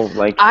 You know,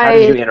 like, how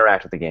did you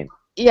interact with the game?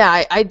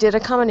 Yeah, I did a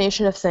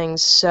combination of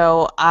things.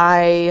 So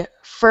I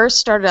first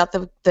started out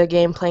the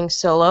game playing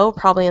solo,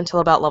 probably until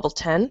about level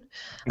 10.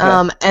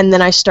 Okay. And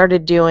then I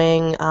started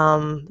doing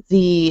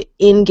the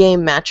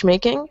in-game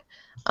matchmaking,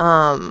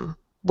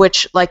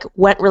 which like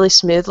went really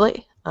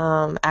smoothly.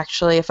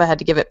 Actually, if I had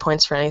to give it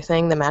points for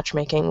anything, the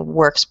matchmaking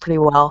works pretty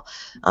well,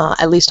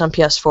 at least on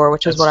PS4,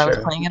 which is what I was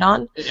playing it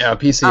on. Yeah,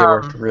 PC it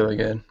worked really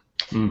good.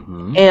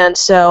 Mm-hmm. And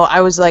so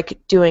I was like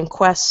doing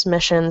quests,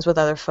 missions with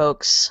other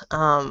folks,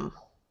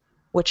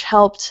 which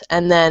helped.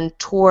 And then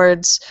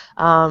towards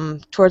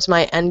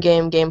my end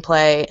game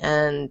gameplay,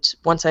 and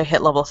once I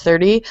hit level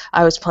 30,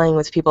 I was playing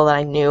with people that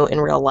I knew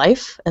in real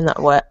life and that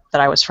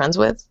I was friends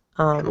with.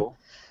 Cool.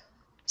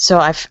 So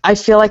I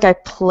feel like I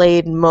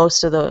played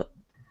most of the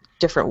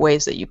different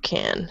ways that you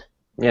can.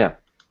 Yeah.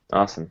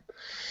 Awesome.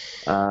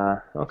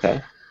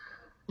 Okay.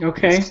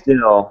 Okay.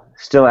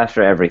 Still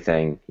after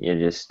everything, you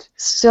just...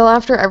 Still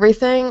after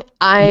everything,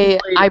 I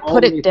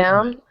put it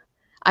down.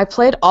 I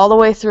played all the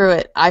way through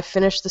it. I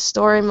finished the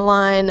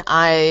storyline.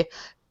 I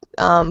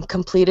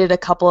completed a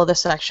couple of the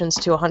sections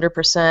to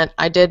 100%.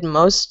 I did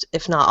most,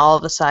 if not all,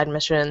 of the side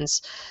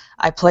missions.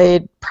 I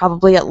played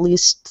probably at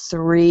least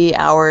 3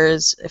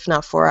 hours, if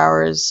not 4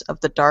 hours, of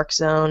the Dark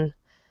Zone.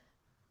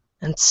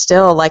 And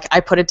still, like, I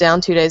put it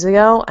down 2 days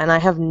ago, and I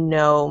have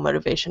no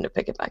motivation to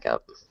pick it back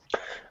up.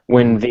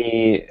 When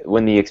the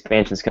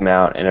expansions come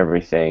out and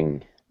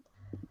everything,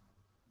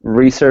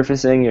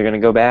 resurfacing, you're gonna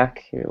go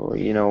back?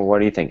 You know, what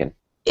are you thinking?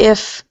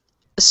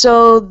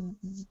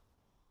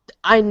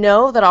 I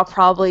know that I'll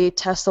probably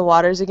test the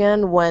waters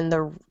again when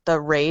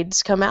the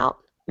raids come out.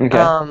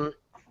 Okay.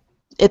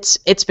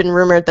 It's been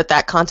rumored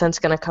that content's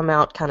going to come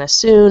out kind of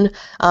soon,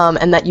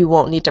 and that you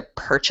won't need to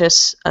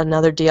purchase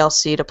another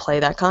DLC to play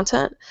that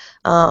content.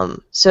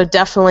 So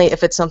definitely,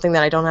 if it's something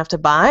that I don't have to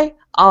buy,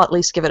 I'll at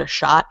least give it a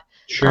shot.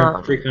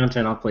 Sure, free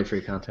content. I'll play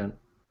free content.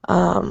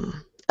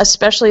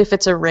 Especially if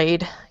it's a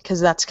raid, because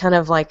that's kind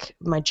of like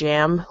my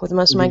jam with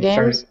most of my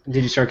games.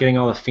 Did you start getting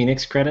all the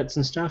Phoenix credits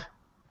and stuff?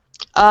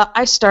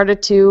 I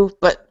started to,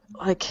 but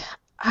like...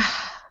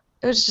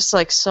 it was just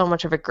like so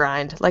much of a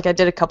grind. Like, I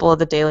did a couple of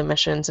the daily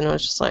missions, and it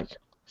was just like,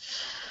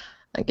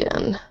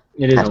 again.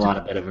 It is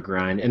a bit of a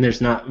grind, and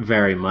there's not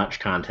very much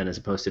content as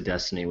opposed to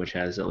Destiny, which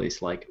has at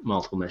least like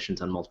multiple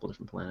missions on multiple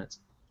different planets.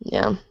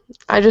 Yeah,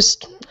 I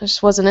just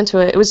wasn't into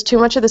it. It was too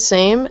much of the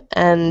same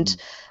and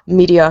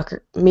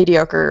mediocre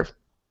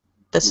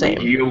the same.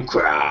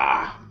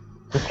 Mediocre.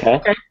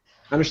 Okay.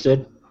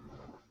 Understood.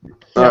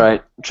 All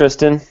right,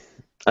 Tristan.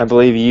 I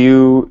believe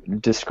you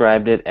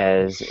described it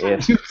as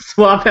if you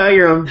swap out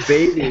your own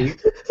baby.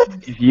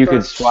 If you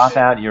could swap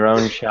out your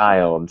own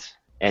child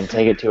and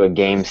take it to a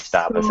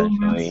GameStop,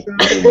 essentially,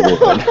 you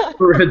would.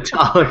 For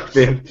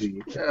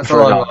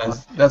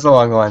 $1.50. That's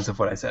along the lines of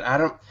what I said.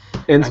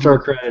 In-store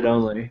credit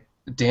only.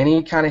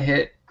 Danny kind of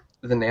hit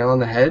the nail on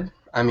the head.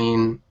 I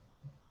mean,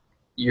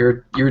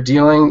 you're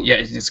dealing. Yeah,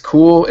 it's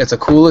cool. It's a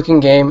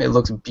cool-looking game. It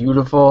looks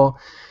beautiful.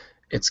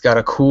 It's got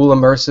a cool,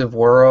 immersive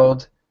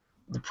world.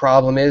 The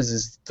problem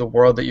is the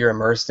world that you're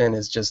immersed in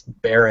is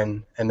just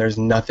barren, and there's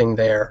nothing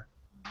there.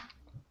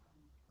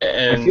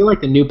 And I feel like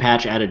the new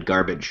patch added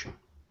garbage.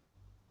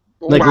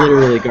 Like,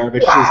 literally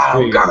garbage.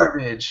 Wow,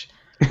 garbage.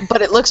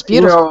 But it looks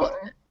beautiful.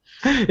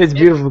 It's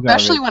beautiful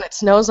garbage. Especially when it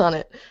snows on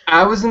it.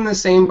 I was in the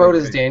same boat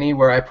as Danny,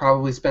 where I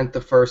probably spent the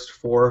first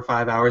 4 or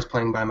 5 hours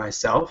playing by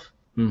myself.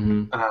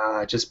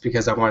 Just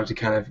because I wanted to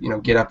kind of,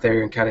 get up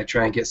there and kind of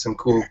try and get some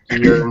cool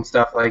gear and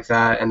stuff like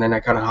that. And then I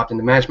kind of hopped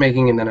into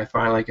matchmaking, and then I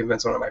finally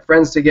convinced one of my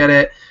friends to get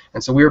it.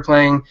 And so we were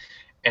playing,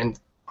 and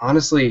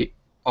honestly,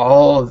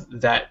 all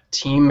that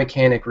team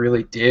mechanic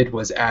really did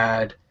was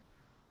add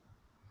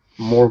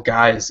more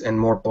guys and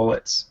more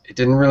bullets. It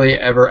didn't really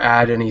ever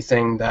add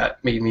anything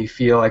that made me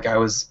feel like I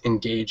was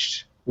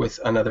engaged with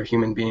another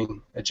human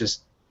being.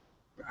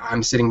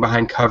 I'm sitting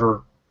behind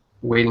cover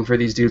waiting for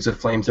these dudes with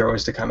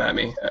flamethrowers to come at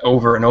me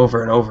over and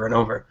over and over and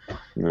over.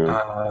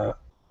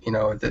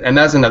 And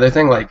that's another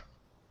thing, like,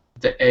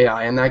 the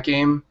AI in that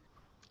game.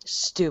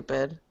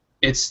 Stupid.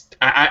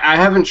 I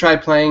haven't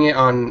tried playing it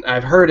on,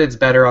 I've heard it's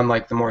better on,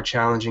 like, the more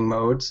challenging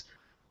modes,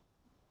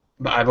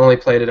 but I've only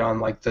played it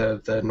on, like,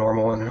 the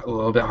normal and a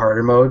little bit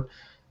harder mode.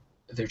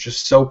 They're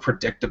just so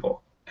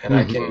predictable.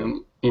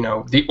 And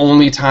the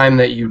only time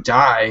that you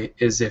die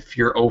is if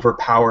you're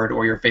overpowered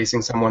or you're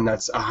facing someone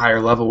that's a higher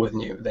level than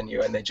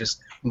you, and they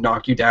just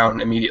knock you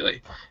down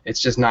immediately.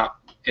 It's not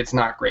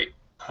great.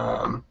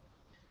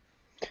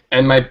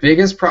 And my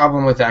biggest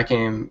problem with that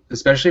game,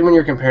 especially when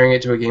you're comparing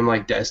it to a game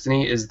like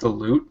Destiny, is the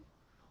loot.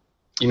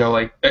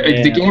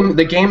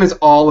 The game is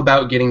all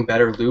about getting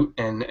better loot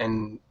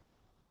and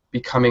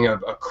becoming a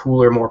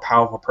cooler, more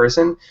powerful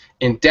person.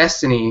 In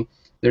Destiny,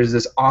 there's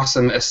this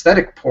awesome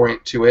aesthetic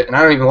point to it, and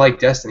I don't even like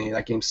Destiny.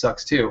 That game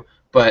sucks too.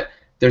 But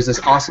there's this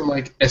awesome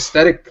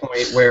aesthetic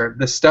point where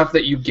the stuff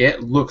that you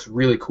get looks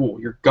really cool.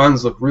 Your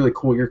guns look really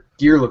cool. Your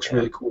gear looks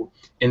really cool.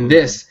 In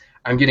this,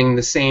 I'm getting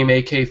the same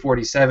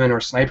AK-47 or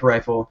sniper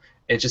rifle.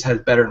 It just has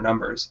better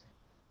numbers.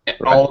 Right.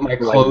 All of my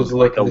clothes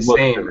look the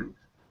same.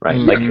 Right,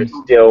 like you're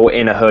still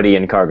in a hoodie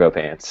and cargo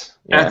pants.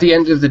 Yeah. At the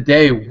end of the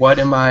day, what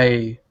am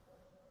I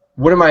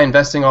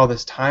investing all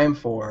this time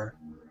for?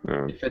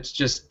 If it's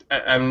just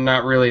I'm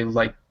not really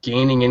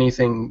gaining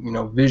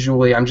anything,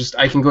 visually.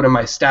 I can go to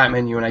my stat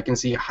menu and I can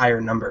see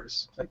higher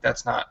numbers.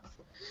 That's not.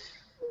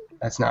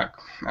 I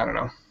don't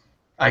know.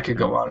 I could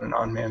go on and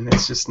on, man.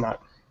 It's just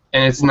not.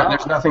 And it's not.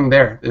 There's nothing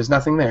there. There's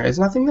nothing there. It's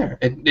nothing there.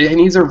 It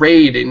needs a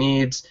raid. It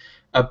needs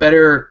a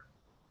better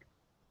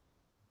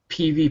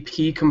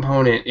PvP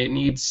component. It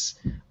needs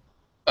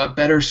a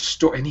better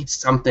story. It needs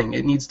something.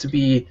 It needs to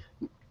be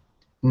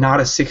not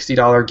a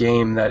 $60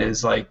 game that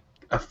is like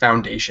a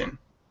foundation.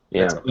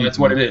 Yeah, that's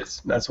what it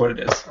is. That's what it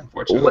is.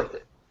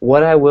 Unfortunately.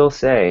 What I will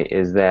say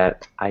is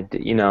that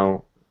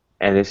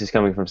and this is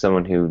coming from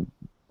someone who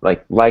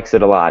likes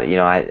it a lot.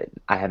 I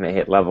haven't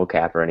hit level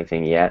cap or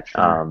anything yet.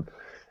 Sure.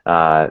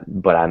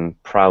 But I'm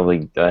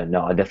probably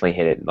I'll definitely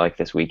hit it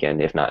this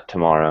weekend, if not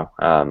tomorrow.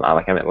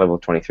 I'm at level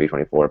 23,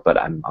 24, but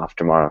I'm off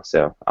tomorrow,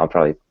 so I'll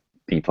probably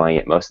be playing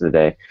it most of the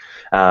day.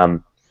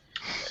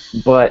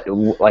 But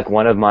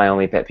one of my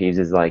only pet peeves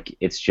is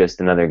it's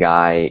just another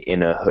guy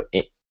in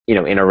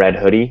a red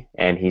hoodie,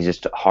 and he's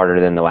just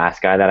harder than the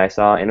last guy that I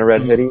saw in a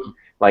red hoodie.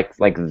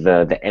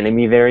 The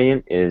enemy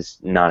variant is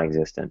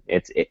non-existent.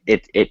 It's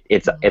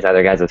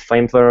either guys with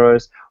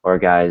flamethrowers or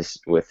guys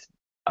with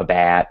a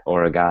bat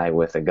or a guy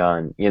with a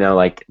gun.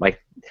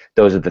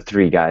 Those are the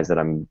three guys that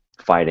I'm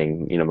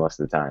fighting most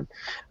of the time.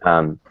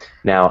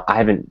 Now I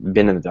haven't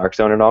been in the Dark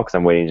Zone at all because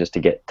I'm waiting just to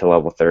get to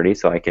level 30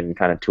 so I can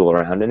kind of tool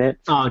around in it.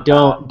 Oh,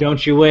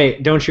 don't you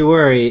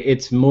worry,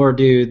 it's more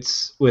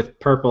dudes with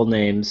purple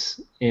names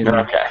in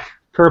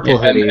purple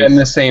hoodies and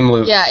the same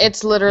loot. Yeah,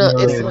 it's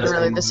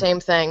literally the same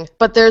thing.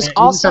 But there's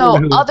also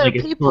other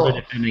people.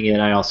 Defending it,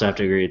 I also have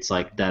to agree. It's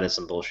that is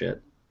some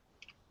bullshit.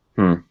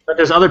 But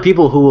there's other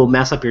people who will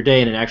mess up your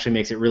day, and it actually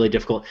makes it really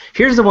difficult.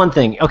 Here's the one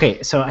thing.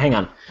 Okay, so hang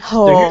on.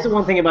 So here's the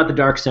one thing about the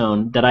Dark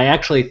Zone that I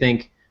actually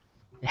think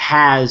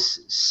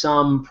has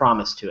some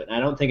promise to it. And I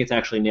don't think it's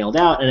actually nailed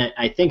out, and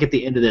I think at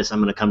the end of this I'm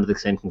going to come to the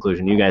same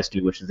conclusion you guys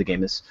do, which is the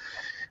game is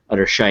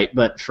utter shite.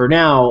 But for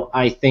now,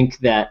 I think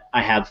that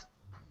I have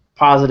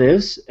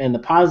positives, and the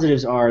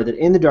positives are that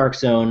in the Dark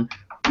Zone,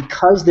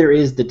 because there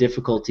is the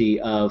difficulty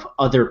of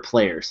other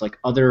players,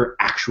 other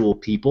actual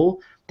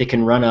people that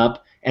can run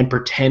up and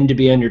pretend to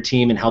be on your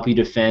team and help you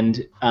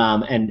defend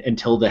and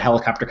until the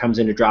helicopter comes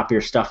in to drop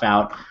your stuff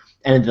out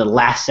and at the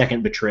last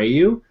second betray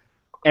you,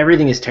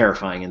 everything is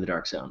terrifying in the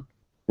Dark Zone.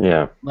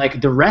 Yeah.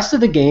 The rest of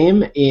the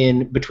game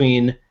in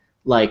between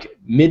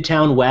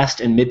Midtown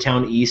West and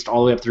Midtown East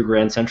all the way up through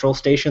Grand Central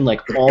Station,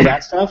 all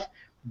that stuff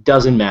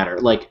doesn't matter.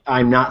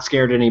 I'm not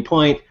scared at any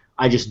point.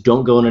 I just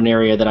don't go in an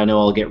area that I know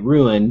I'll get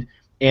ruined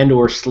and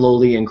or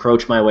slowly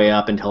encroach my way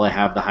up until I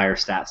have the higher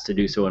stats to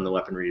do so and the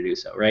weaponry to do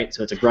so, right?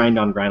 So it's a grind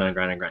on grind on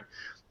grind on grind.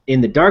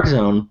 In the Dark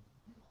Zone,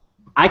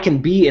 I can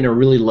be in a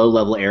really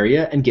low-level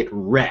area and get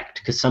wrecked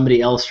because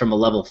somebody else from a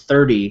level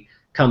 30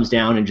 comes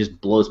down and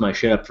just blows my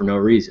shit up for no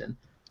reason.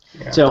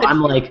 Yeah. So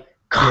I'm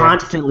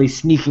constantly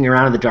sneaking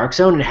around in the Dark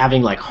Zone and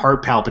having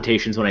heart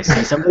palpitations when I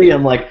see somebody.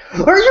 I'm like,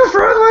 "Are you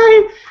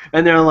friendly?"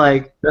 And they're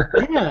like,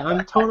 "Yeah,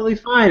 I'm totally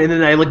fine." And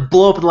then I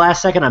blow up at the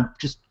last second. I'm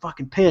just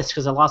fucking pissed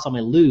because I lost all my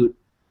loot.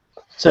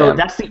 So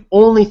that's the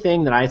only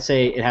thing that I'd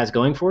say it has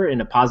going for it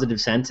in a positive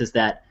sense is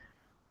that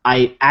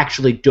I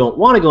actually don't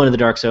want to go into the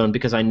Dark Zone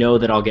because I know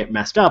that I'll get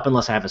messed up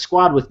unless I have a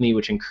squad with me,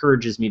 which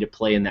encourages me to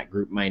play in that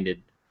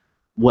group-minded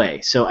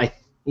way. So I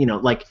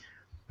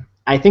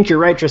think you're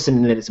right, Tristan,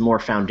 in that it's more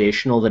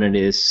foundational than it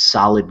is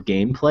solid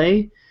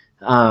gameplay.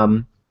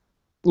 But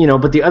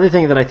the other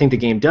thing that I think the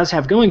game does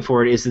have going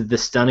for it is the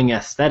stunning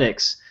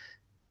aesthetics,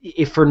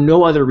 if for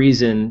no other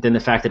reason than the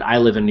fact that I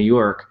live in New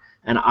York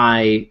and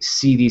I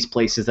see these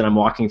places that I'm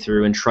walking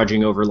through and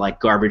trudging over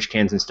garbage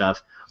cans and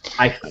stuff.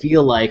 I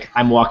feel like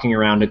I'm walking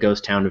around a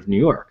ghost town of New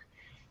York.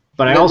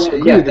 But I also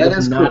agree that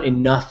there's not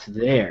enough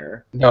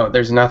there. No,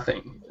 there's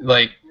nothing.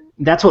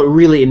 That's what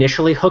really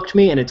initially hooked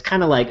me, and it's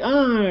kind of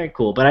all right,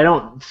 cool. But I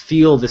don't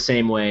feel the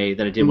same way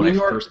that I did when I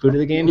first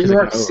booted the game. New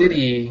York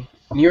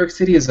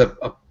City is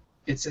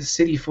it's a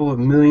city full of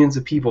millions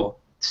of people.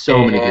 So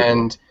many people.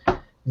 And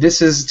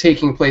this is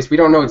taking place, we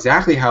don't know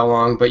exactly how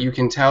long, but you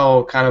can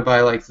tell kind of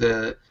by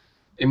the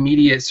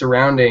immediate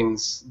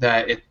surroundings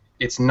that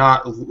it's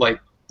not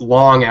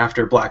long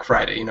after Black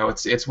Friday. You know,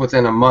 it's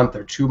within a month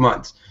or 2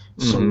 months.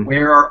 So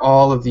where are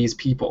all of these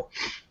people?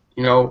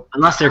 You know,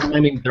 unless they're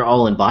claiming they're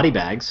all in body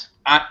bags.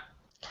 I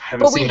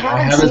haven't seen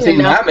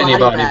that many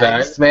body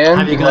bags, man.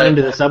 Have you gone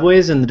into the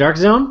subways in the dark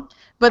zone?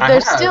 But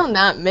there's still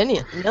not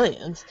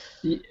millions.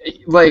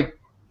 Like,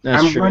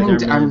 That's I'm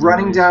true.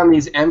 running down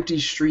these empty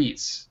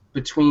streets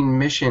between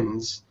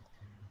missions,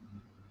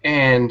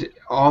 and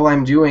all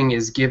I'm doing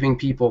is giving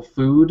people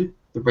food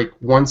like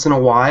once in a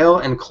while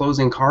and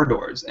closing car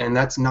doors, and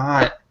that's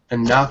not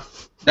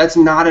enough. That's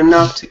not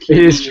enough to keep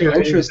you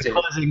interested.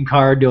 Closing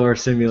car door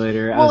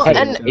simulator. Well,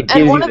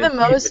 and one of the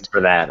most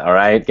for that, all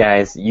right,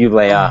 guys, you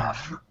lay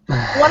off.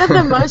 One of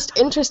the most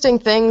interesting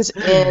things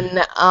in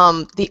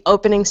the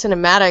opening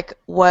cinematic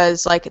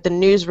was like the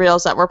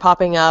newsreels that were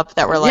popping up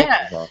that were like,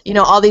 you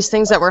know, all these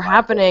things that were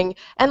happening,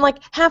 and like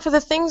half of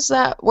the things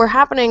that were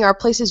happening are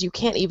places you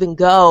can't even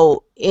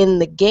go in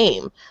the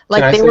game.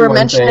 Like they were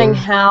mentioning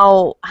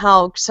how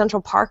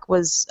Central Park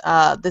was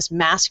this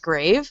mass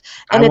grave,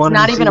 and it's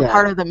not even a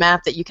part of the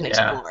map that you can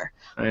explore.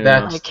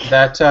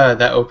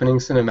 That opening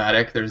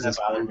cinematic, That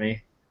bothered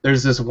me.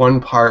 There's this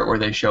one part where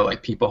they show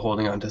like people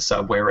holding onto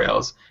subway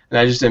rails, and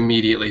I just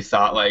immediately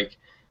thought like,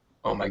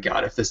 oh my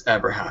god, if this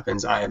ever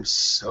happens, I am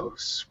so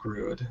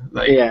screwed.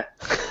 Like,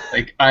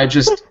 like I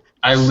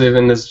live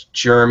in this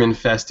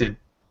germ-infested,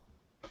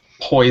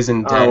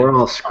 poison den. Oh, we're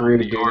all screwed.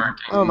 New York.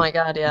 Oh my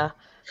god, yeah.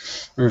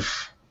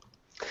 Oof.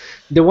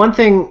 The one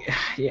thing,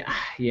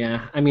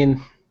 yeah. I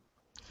mean,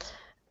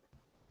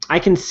 I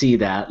can see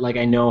that. Like,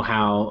 I know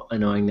how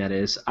annoying that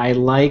is. I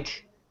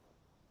like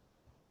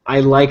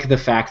the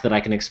fact that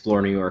I can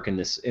explore New York in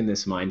this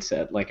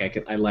mindset. Like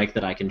I like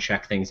that I can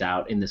check things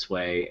out in this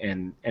way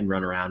and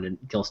run around and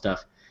kill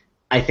stuff.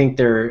 I think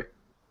there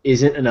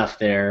isn't enough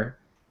there,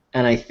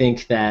 and I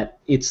think that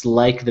it's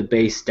like the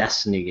base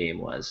Destiny game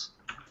was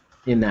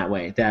in that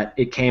way. That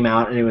it came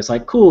out and it was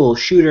like, cool,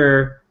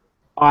 shooter,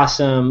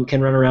 awesome,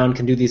 can run around,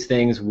 can do these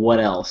things.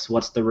 What else?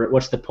 What's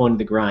the point of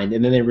the grind?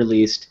 And then they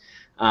released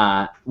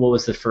what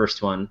was the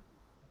first one?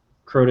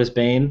 Crota's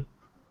Bane.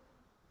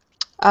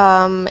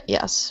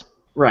 Yes.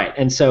 Right,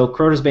 and so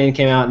Crota's Bane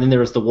came out, and then there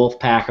was the Wolf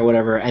Pack or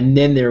whatever, and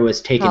then there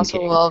was Taken House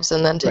King. of Wolves,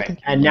 and then Taken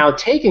King. And now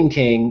Taken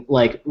King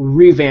like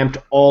revamped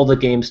all the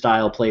game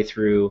style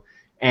playthrough,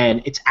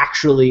 and it's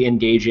actually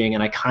engaging,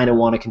 and I kind of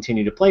want to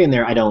continue to play in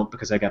there. I don't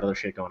because I got other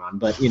shit going on,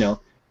 but you know,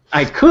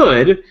 I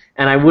could,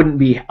 and I wouldn't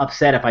be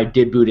upset if I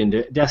did boot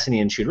into Destiny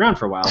and shoot around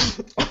for a while.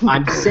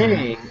 I'm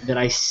saying that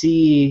I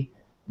see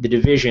The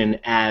Division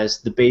as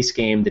the base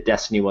game that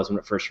Destiny was when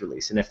it first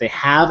released. And if they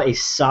have a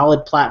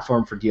solid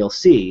platform for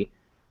DLC,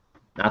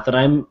 not that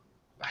I'm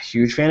a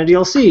huge fan of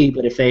DLC,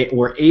 but if they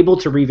were able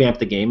to revamp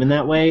the game in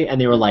that way, and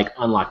they were like,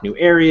 unlock new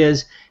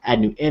areas, add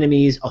new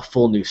enemies, a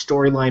full new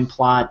storyline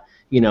plot,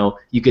 you know,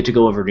 you get to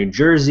go over New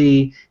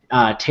Jersey,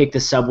 take the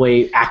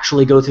subway,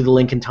 actually go through the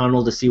Lincoln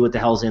Tunnel to see what the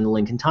hell's in the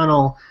Lincoln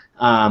Tunnel,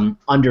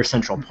 under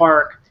Central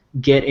Park,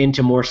 get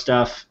into more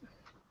stuff.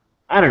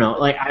 I don't know,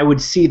 like I would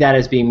see that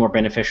as being more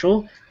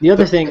beneficial. The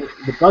other thing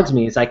that bugs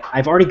me is like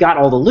I've already got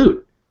all the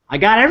loot. I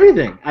got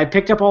everything. I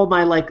picked up all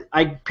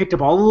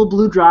the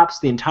blue drops,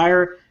 the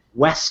entire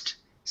west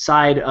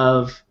side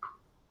of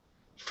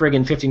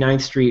friggin'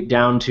 59th Street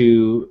down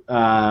to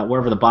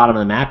wherever the bottom of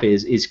the map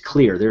is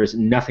clear. There is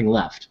nothing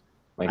left.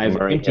 Like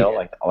Murray Hill,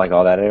 like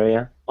all that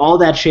area? All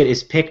that shit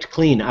is picked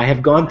clean. I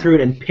have gone through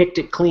it and picked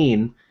it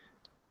clean,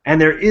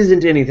 and there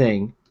isn't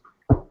anything.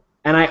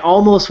 And I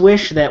almost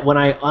wish that when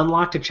I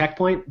unlocked a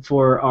checkpoint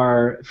for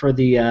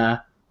the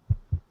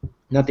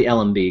not the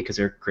LMB because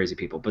they're crazy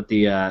people, but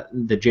the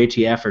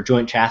JTF or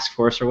Joint Task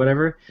Force or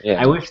whatever,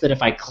 I wish that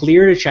if I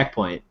cleared a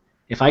checkpoint,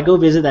 if I go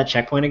visit that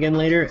checkpoint again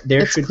later,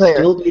 there should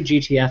still be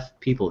GTF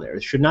people there.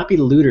 There should not be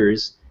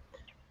looters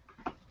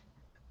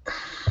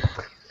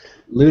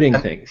looting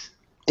things.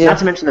 Yeah. Not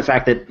to mention the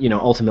fact that, you know,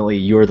 ultimately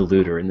you're the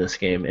looter in this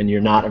game, and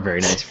you're not a very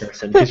nice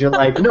person because you're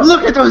like,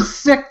 look at those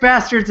sick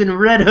bastards in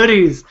red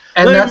hoodies.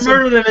 Let's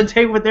murder them and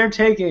take what they're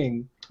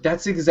taking.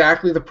 That's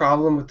exactly the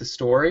problem with the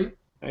story.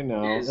 I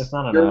know. That's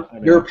not enough.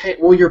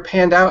 You're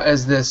panned out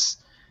as this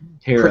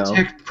hero,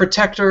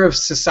 protector of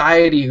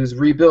society who's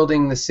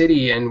rebuilding the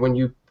city, and when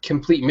you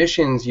complete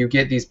missions, you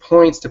get these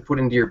points to put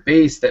into your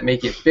base that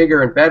make it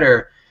bigger and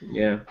better.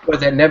 Yeah. But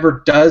that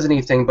never does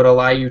anything but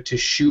allow you to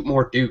shoot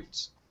more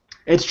dudes.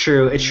 It's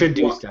true. It should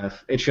do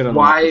stuff. It should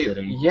unlock the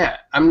city. Yeah,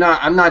 I'm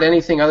not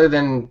anything other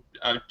than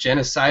a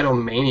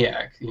genocidal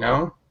maniac, you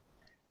know?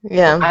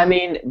 Yeah. I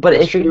mean, but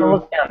if you're gonna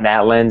look down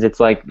that lens, it's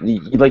like you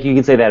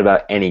can say that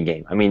about any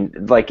game. I mean,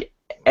 like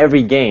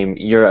every game,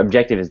 your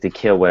objective is to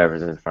kill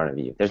whatever's in front of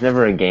you. There's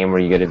never a game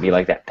where you're gonna be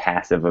like that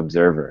passive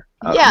observer.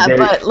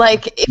 But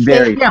like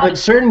but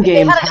certain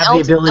games have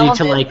the ability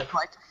to like.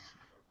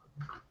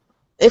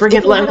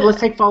 Let's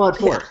take Fallout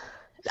 4. Yeah.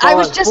 I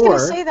was just going to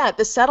say that,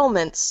 the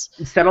settlements.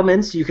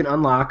 Settlements you can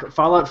unlock.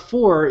 Fallout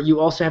 4, you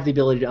also have the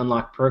ability to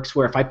unlock perks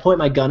where if I point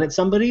my gun at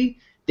somebody,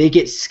 they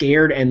get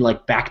scared and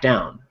like back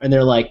down. And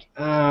they're like,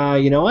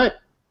 you know what?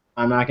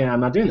 I'm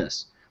not doing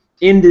this.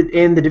 In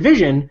the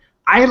Division,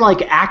 I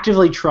like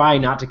actively try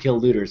not to kill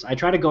looters. I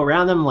try to go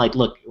around them like,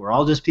 look, we're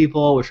all just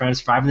people. We're trying to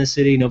survive in this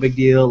city. No big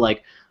deal.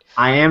 Like,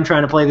 I am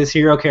trying to play this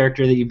hero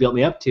character that you built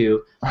me up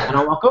to. And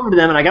I'll walk over to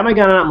them, and I got my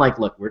gun out. I'm like,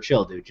 look, we're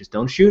chill, dude. Just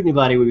don't shoot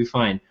anybody. We'll be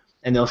fine.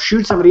 And they'll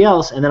shoot somebody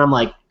else, and then I'm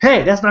like,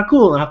 hey, that's not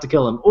cool, and I have to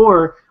kill them.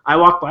 Or I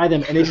walk by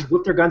them, and they just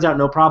whip their guns out,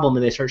 no problem,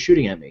 and they start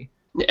shooting at me.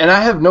 And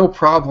I have no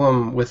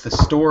problem with the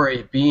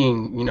story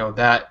being, you know,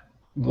 that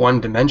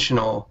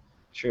one-dimensional.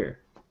 Sure.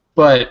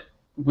 But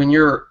when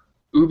you're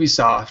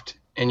Ubisoft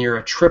and you're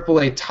a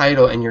AAA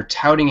title and you're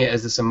touting it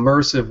as this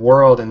immersive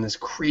world and this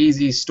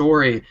crazy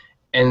story,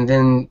 and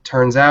then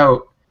turns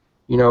out,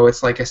 you know,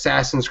 it's like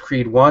Assassin's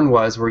Creed 1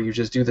 was, where you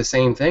just do the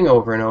same thing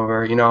over and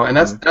over, you know, and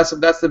that's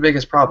the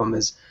biggest problem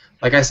is,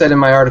 like I said in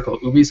my article,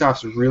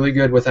 Ubisoft's really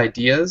good with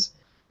ideas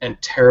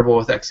and terrible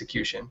with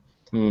execution.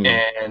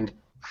 And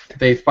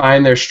they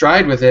find their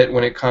stride with it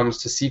when it comes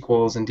to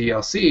sequels and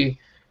DLC,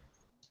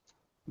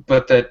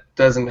 but that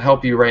doesn't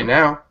help you right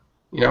now.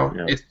 You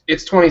know,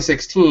 it's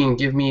 2016.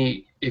 Give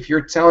me, if you're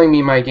telling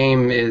me my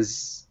game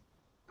is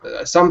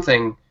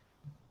something,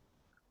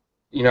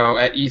 you know,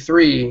 at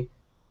E3,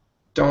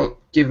 don't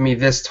give me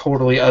this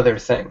totally other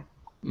thing.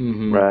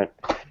 Right.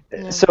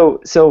 Yeah.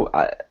 So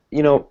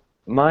you know,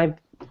 my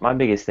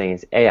biggest thing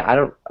is, I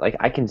don't like.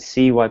 I can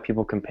see why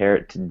people compare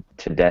it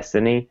to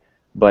Destiny,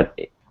 but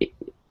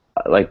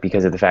like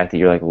because of the fact that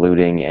you're like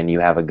looting and you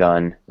have a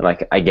gun,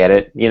 like I get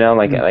it, you know,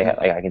 like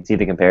I can see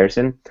the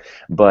comparison,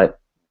 but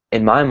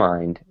in my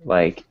mind,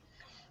 like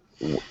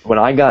when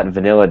I got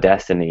vanilla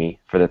Destiny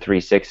for the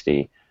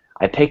 360,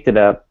 I picked it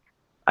up,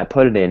 I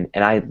put it in,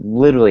 and I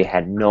literally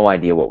had no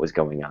idea what was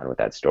going on with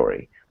that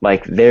story.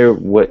 Like there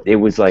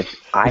was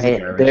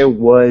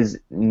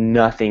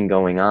nothing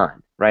going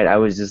on, right? I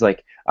was just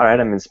like, all right,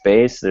 I'm in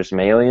space, there's some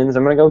aliens,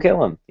 I'm gonna go kill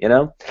them, you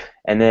know?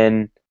 And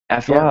then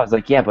after a while, I was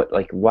like, yeah, but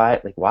like why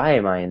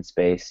am I in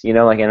space? You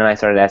know, like, and then I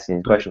started asking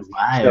these questions.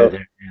 Why are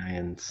there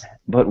aliens?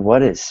 But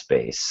what is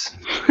space?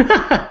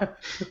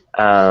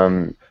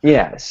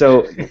 Yeah,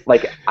 so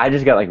like I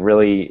just got like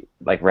really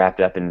like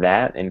wrapped up in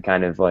that and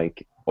kind of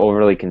like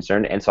overly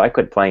concerned, and so I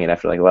quit playing it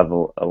after like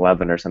level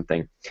 11 or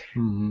something.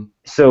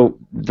 So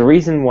the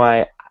reason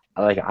why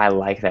I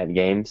like that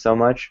game so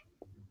much,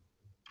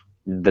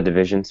 The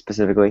Division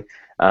specifically,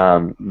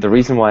 the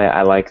reason why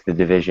I like The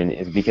Division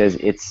is because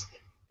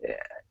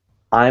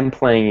I'm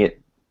playing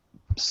it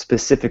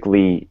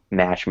specifically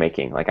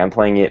matchmaking. Like I'm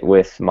playing it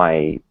with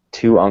my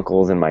 2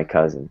 uncles and my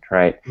cousin,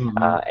 right?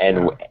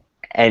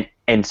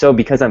 And so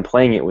because I'm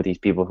playing it with these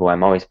people who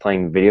I'm always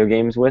playing video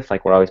games with,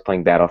 like we're always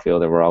playing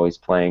Battlefield or we're always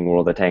playing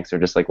World of Tanks or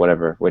just like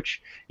whatever,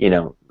 which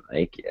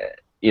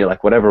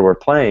like whatever we're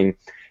playing,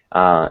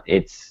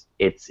 it's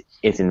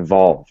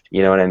involved.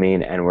 You know what I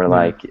mean? And we're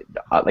like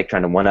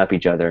trying to one up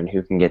each other and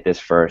who can get this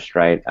first,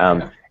 right?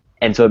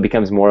 And so it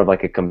becomes more of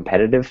like a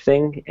competitive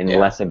thing and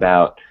less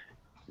about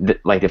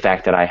the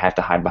fact that I have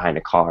to hide behind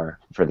a car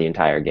for the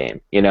entire game.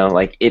 You know,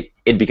 like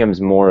it becomes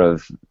more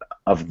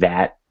of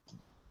that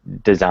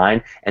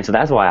design. And so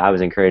that's why I was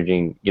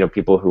encouraging, you know,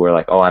 people who are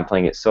like, oh, I'm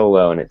playing it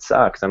solo and it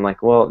sucks. I'm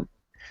like, well,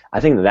 I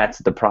think that's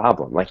the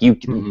problem. Like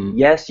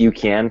yes, you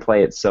can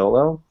play it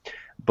solo,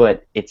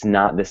 but it's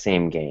not the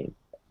same game.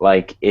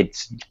 Like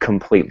it's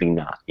completely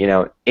not. You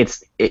know,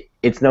 it's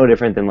no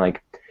different than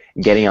like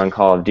getting on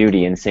Call of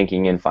Duty and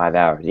sinking in 5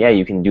 hours. Yeah,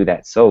 you can do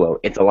that solo.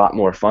 It's a lot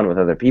more fun with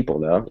other people,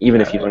 though,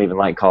 even if you don't even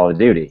like Call of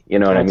Duty. You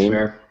know what I mean?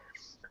 Fair.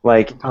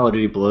 Like Call of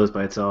Duty blows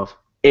by itself.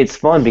 It's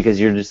fun because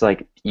you're just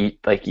like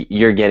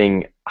you're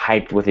getting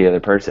hyped with the other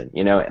person.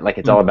 You know, like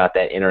it's all about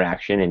that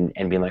interaction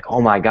and being like,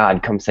 oh my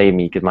God, come save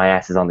me because my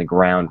ass is on the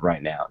ground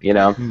right now. You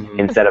know,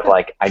 instead of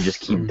like I just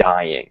keep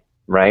dying,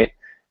 right?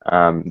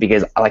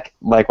 Because like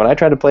when I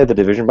try to play The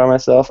Division by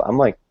myself, I'm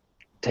like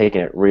taking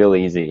it real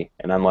easy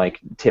and I'm like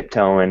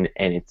tiptoeing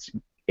and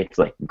it's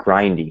like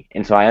grindy,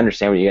 and so I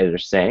understand what you guys are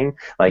saying.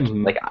 Like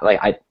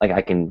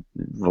I can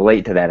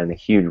relate to that in a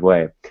huge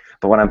way.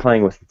 But when I'm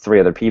playing with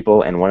 3 other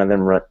people and one of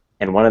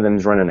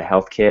them's running a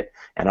health kit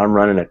and I'm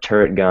running a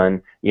turret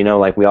gun, you know,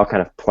 like we all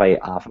kind of play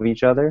off of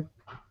each other,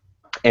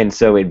 and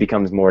so it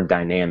becomes more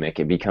dynamic.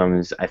 It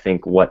becomes, I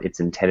think, what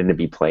it's intended to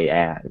be played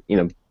as.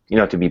 You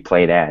know, to be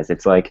played as.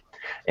 It's like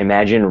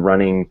imagine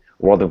running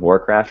World of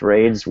Warcraft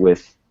raids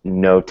with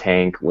no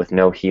tank, with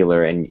no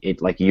healer, and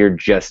it like you're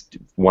just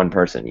one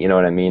person. You know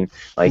what I mean?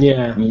 Like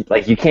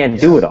you can't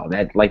do it all.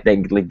 That like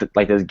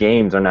those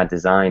games are not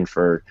designed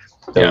for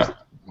those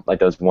like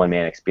those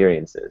one-man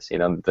experiences. You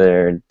know,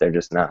 they're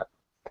just not.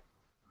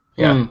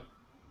 Yeah.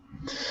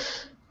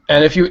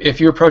 And if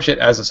you approach it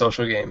as a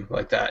social game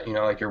like that, you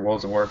know, like your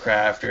World of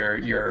Warcraft or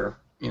your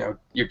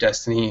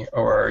Destiny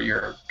or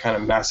your kind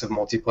of massive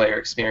multiplayer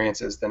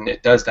experiences, then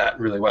it does that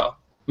really well.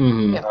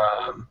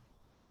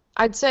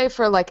 I'd say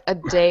for like a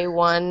day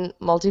one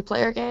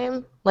multiplayer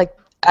game, like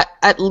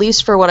at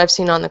least for what I've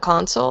seen on the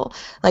console,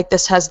 like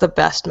this has the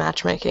best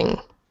matchmaking.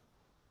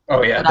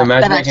 Oh yeah, the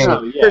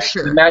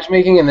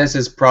matchmaking in this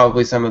is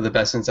probably some of the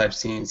best since I've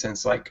seen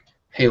since like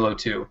Halo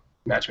 2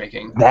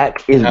 matchmaking.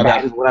 That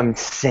is what I'm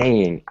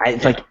saying.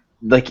 Like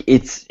like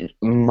it's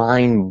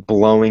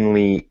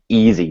mind-blowingly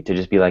easy to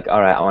just be like,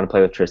 all right, I want to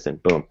play with Tristan.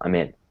 Boom, I'm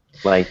in.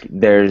 Like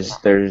it's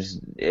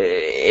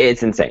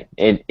insane.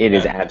 It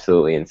is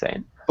absolutely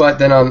insane. But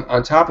then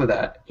on top of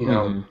that, you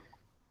know,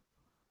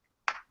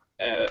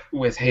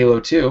 with Halo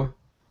 2,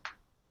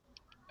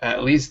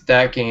 at least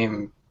that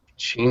game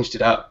changed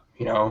it up.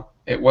 You know,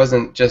 it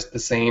wasn't just the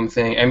same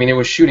thing. I mean, it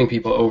was shooting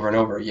people over and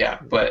over,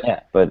 but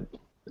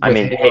I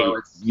mean, Halo,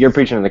 hey, you're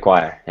preaching to the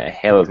choir.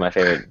 Halo's my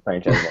favorite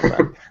franchise of all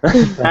time.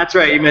 That's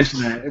right, you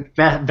mentioned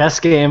that.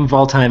 Best game of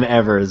all time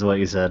ever is what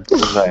you said.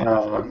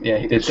 Yeah,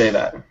 he did say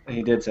that.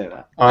 He did say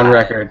that. On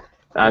record.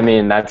 I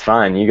mean, that's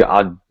fine.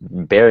 I'll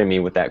bury me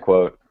with that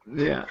quote.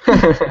 Yeah.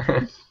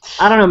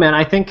 I don't know, man.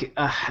 I think,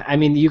 I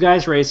mean, you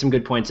guys raised some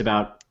good points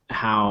about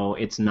how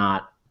it's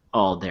not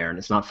all there and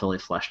it's not fully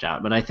fleshed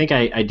out. But I think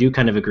I do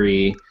kind of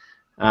agree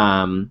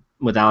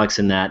with Alex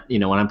in that, you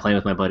know, when I'm playing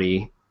with my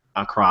buddy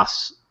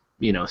across,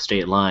 you know,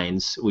 state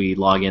lines, we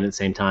log in at the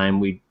same time,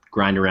 we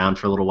grind around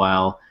for a little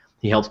while.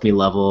 He helps me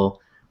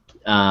level,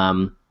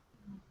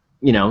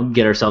 you know,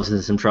 get ourselves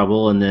into some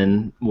trouble and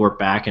then warp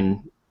back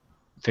and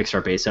fix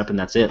our base up, and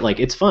that's it. Like,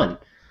 it's fun.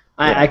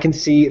 I can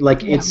see,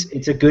 like,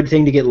 it's a good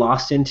thing to get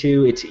lost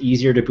into. It's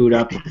easier to boot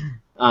up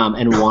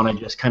and want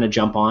to just kind of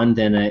jump on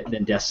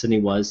than Destiny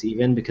was,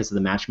 even because of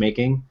the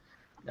matchmaking.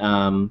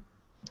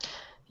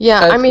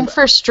 Yeah, I mean,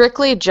 for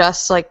strictly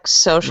just, like,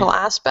 social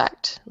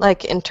aspect,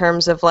 like, in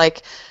terms of,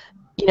 like,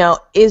 you know,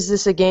 is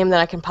this a game that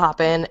I can pop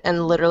in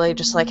and literally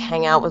just, like,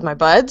 hang out with my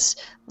buds?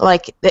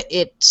 Like,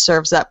 it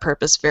serves that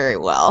purpose very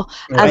well.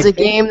 As a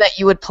game that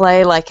you would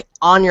play, like,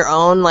 on your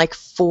own, like,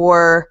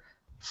 for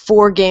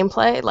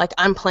gameplay, like,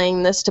 I'm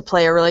playing this to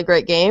play a really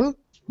great game,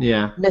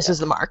 misses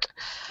the mark.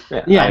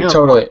 Yeah,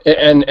 totally.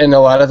 And a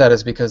lot of that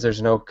is because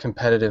there's no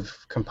competitive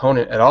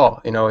component at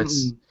all. You know,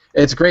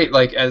 it's great,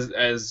 like,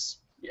 as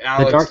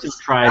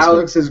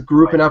Alex is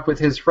grouping up with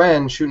his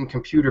friend shooting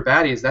computer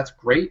baddies. That's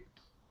great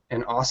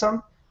and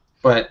awesome,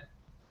 but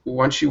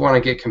once you want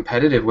to get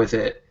competitive with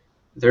it,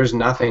 there's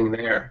nothing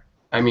there.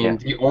 I mean,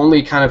 the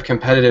only kind of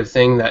competitive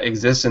thing that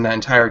exists in that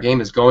entire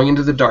game is going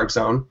into the dark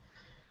zone,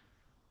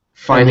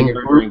 finding a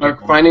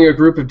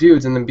group of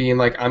dudes, and then being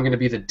like, I'm going to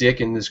be the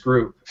dick in this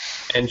group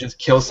and just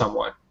kill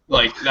someone.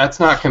 Like, that's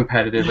not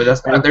competitive, but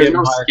there's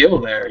no skill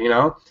there, you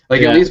know?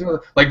 Like, at least,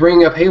 like,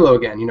 bringing up Halo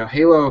again, you know,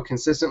 Halo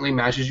consistently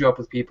matches you up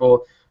with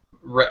people,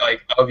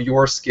 like, of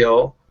your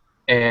skill,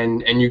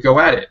 and you go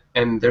at it,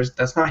 and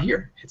that's not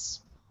here.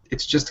 It's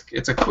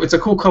a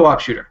cool co-op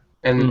shooter,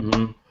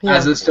 and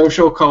as a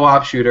social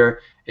co-op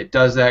shooter, it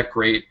does that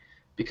great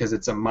because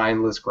it's a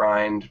mindless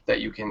grind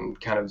that you can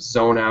kind of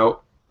zone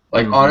out.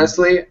 Like,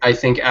 honestly, I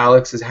think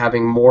Alex is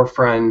having more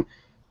fun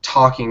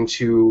talking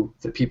to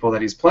the people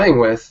that he's playing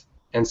with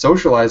and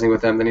socializing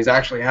with them than he's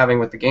actually having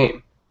with the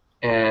game,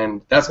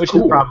 and that's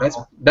cool.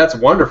 That's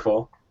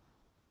wonderful,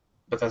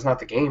 but that's not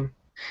the game.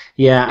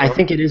 Yeah, I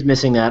think it is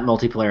missing that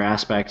multiplayer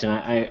aspect, and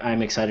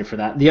I'm excited for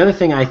that. The other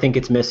thing I think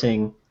it's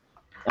missing,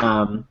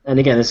 and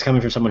again, this is coming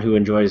from someone who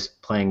enjoys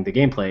playing the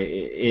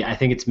gameplay, I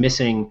think it's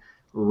missing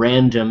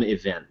random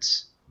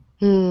events.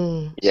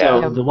 So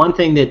the one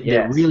thing that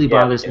really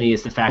bothers me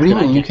is the fact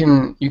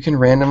that you can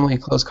randomly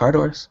close car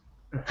doors.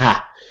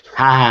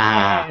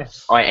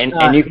 Oh,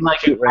 and you can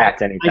shoot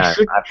rats anytime.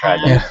 I've tried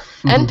that.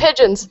 And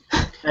pigeons.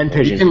 And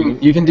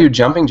pigeons. You can do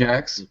jumping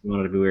jacks. If you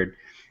wanted to be weird.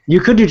 You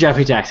could do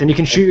jumping jacks, and you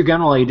can shoot your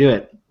gun while you do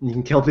it. You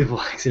can kill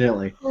people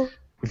accidentally.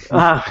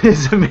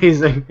 It's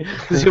amazing.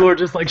 People are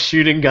just like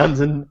shooting guns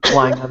and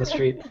flying down the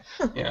street.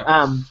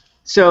 Yeah.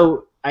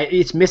 So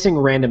it's missing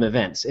random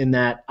events in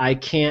that I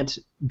can't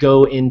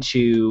go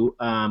into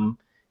the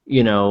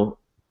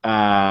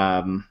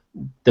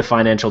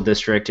financial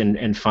district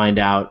and find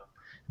out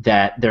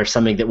that there's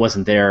something that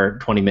wasn't there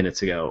 20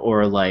 minutes ago,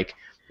 or like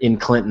in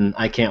Clinton,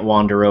 I can't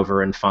wander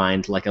over and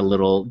find like a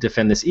little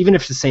defend this, even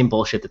if it's the same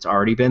bullshit that's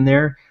already been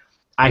there.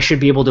 I should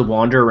be able to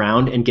wander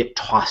around and get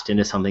tossed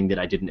into something that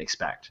I didn't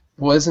expect.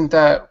 Wasn't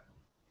that?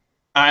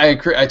 I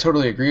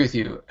totally agree with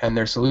you. And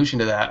their solution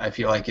to that, I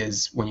feel like,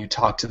 is when you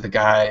talk to the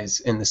guys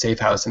in the safe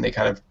house and they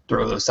kind of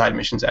throw those side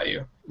missions at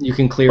you. You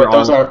can clear but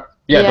all.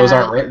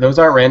 Those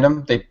aren't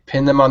random. They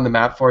pin them on the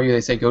map for you.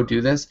 They say go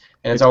do this,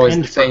 and it's always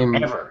the same.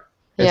 Forever.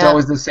 It's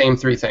always the same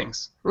three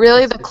things.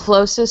 Really, the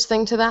closest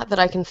thing to that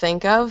I can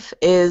think of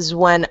is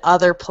when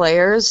other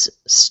players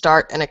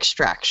start an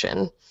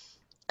extraction.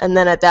 And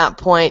then at that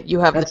point, you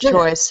have the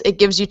choice. It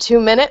gives you 2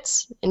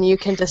 minutes, and you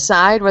can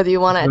decide whether you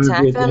want to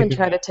attack them and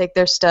try to take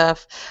their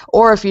stuff,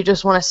 or if you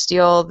just want to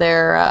steal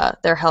their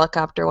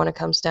helicopter when it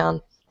comes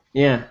down.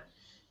 Yeah.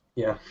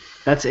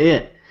 That's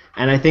it.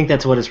 And I think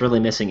that's what is really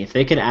missing. If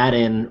they could add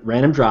in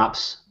random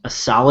drops, a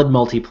solid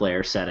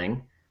multiplayer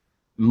setting,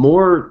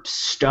 more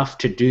stuff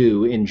to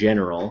do in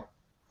general,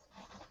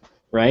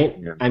 right?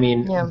 Yeah. I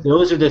mean,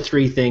 those are the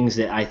three things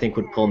that I think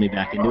would pull me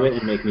back into it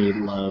and make me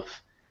love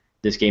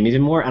this game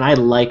even more. And I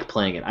like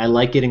playing it. I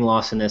like getting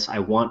lost in this. I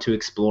want to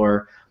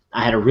explore.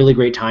 I had a really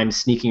great time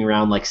sneaking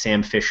around like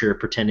Sam Fisher,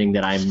 pretending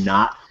that I'm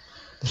not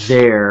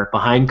there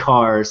behind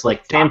cars.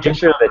 Like Sam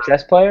Fisher, the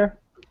chess player?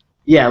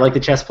 Yeah, like the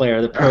chess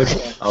player, the pro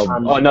chess. Oh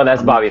no,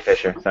 that's Bobby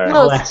Fischer. Sorry.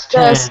 No, that's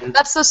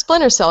that's the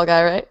Splinter Cell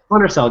guy, right?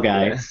 Splinter Cell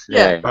guy.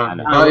 Yeah. I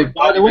know.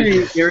 By the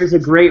way, there is a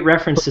great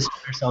reference to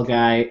Splinter Cell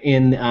guy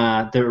in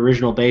the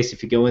original base.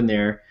 If you go in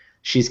there,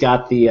 she's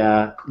got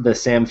the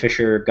Sam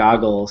Fisher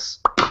goggles.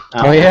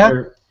 Oh,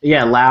 yeah?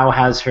 Yeah, Lau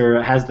has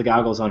the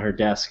goggles on her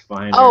desk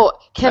behind her. Oh,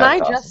 can I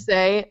That's just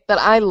say that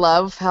I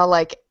love how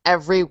like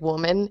every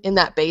woman in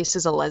that base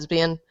is a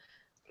lesbian?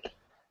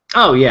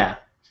 Oh yeah,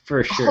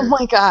 for sure. Oh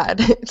my god.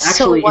 It's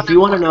Actually, so if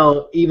you want to wonderful.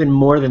 know even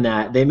more than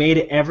that, they made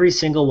every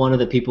single one of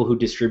the people who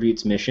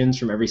distributes missions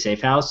from every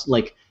safe house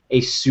like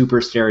a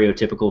super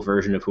stereotypical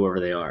version of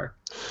whoever they are.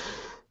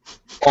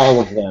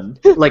 All of them.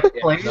 Like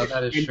play no,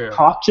 that is and true.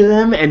 talk to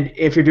them, and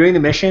if you're doing the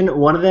mission,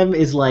 one of them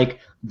is like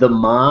the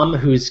mom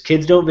whose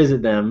kids don't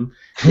visit them.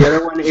 The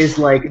other one is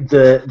like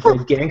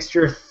the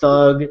gangster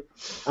thug,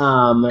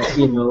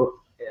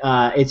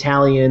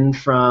 Italian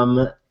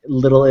from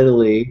Little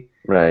Italy.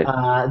 Right.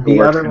 The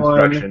Works other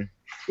one. construction.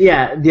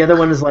 Yeah, the other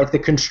one is like the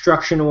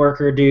construction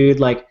worker dude.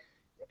 Like,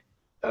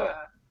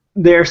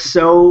 they're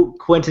so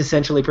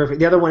quintessentially perfect.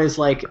 The other one is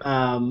like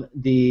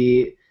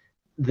the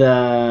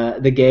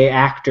gay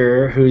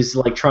actor who's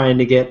like trying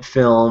to get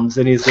films,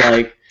 and he's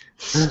like,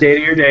 "Stay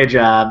to your day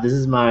job. This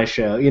is my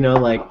show."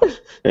 Like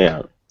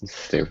Yeah.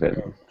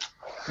 Stupid.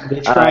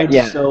 they tried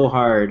yeah. so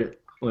hard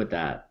with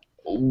that.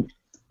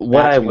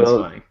 What I That's what's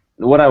will. funny.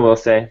 What I will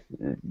say,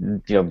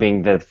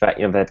 being the fact,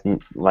 that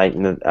like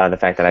the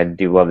fact that I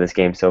do love this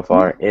game so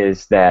far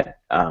is that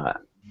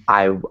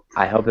I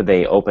hope that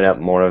they open up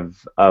more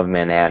of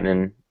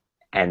Manhattan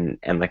and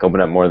like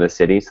open up more of the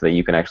city so that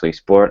you can actually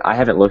explore it. I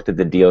haven't looked at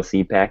the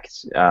DLC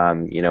packs,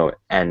 and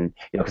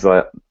because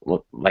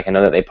like I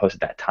know that they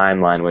posted that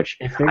timeline, which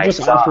If they're I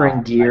just saw.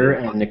 offering gear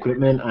and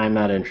equipment, I'm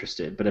not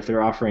interested. But if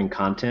they're offering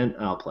content,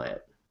 I'll play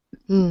it.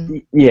 Hmm.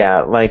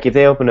 Yeah, like if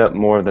they open up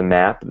more of the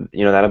map,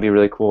 that'll be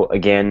really cool.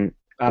 Again,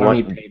 I don't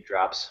need paid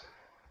drops.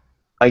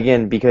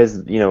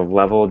 because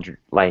level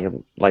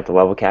like the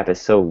level cap is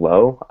so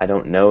low, I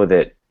don't know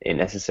that it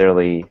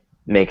necessarily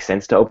makes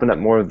sense to open up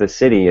more of the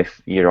city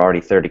if you're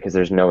already 30, because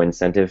there's no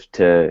incentive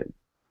to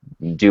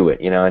do it.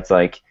 It's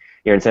like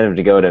your incentive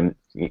to go to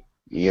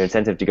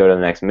the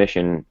next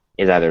mission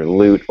is either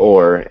loot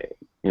or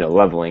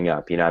leveling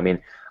up. I mean,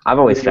 I've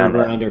always found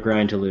that.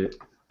 Grind to loot.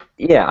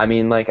 Yeah, I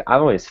mean, like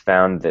I've always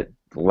found that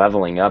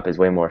leveling up is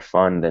way more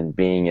fun than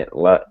being at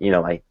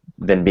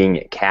than being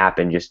at cap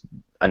and just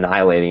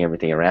annihilating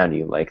everything around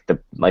you. Like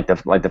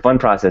the fun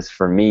process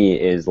for me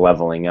is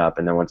leveling up,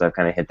 and then once I've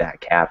kind of hit that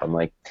cap, I'm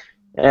like,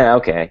 yeah,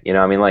 okay.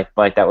 I mean, like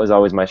that was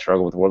always my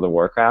struggle with World of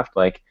Warcraft.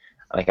 Like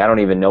I don't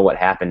even know what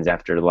happens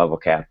after the level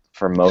cap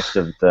for most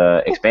of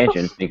the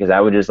expansions, because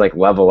I would just like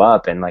level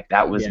up, and like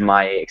that was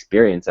my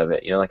experience of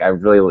it. Like I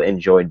really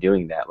enjoyed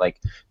doing that, like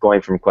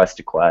going from quest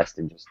to quest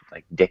and just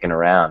like dicking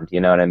around. You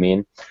know what I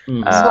mean?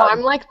 Mm. So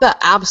I'm like the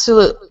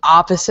absolute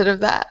opposite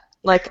of that.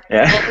 Like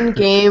end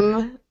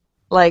game,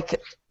 like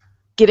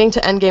getting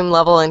to end game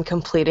level and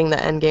completing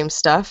the end game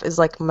stuff is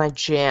like my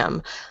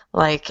jam.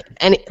 Like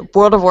any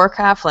World of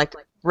Warcraft, like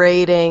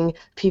raiding,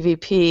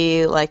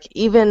 PvP, like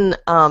even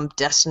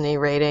Destiny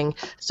raiding,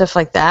 stuff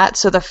like that.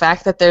 So the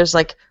fact that there's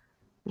like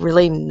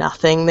really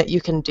nothing that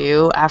you can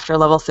do after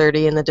level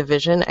 30 in the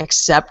Division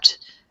except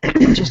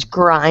just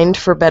grind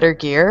for better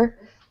gear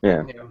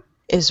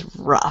is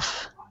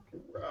rough.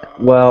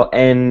 Well,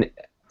 and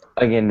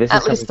again, this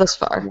At is least this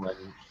far.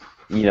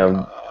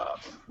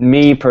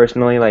 Me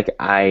personally, like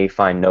I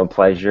find no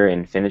pleasure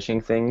in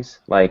finishing things.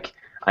 Like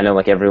I know,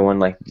 like everyone,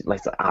 like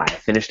I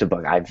finished a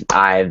book. I've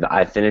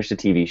finished a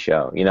TV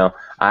show.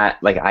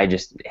 I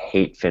just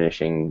hate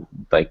finishing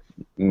like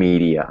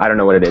media. I don't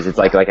know what it is. It's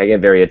like I get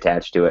very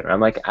attached to it. I'm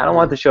like, I don't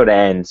want the show to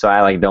end, so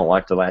I like don't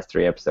watch the last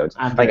 3 episodes.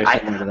 I'm like very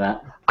similar to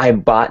that. I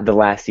bought the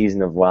last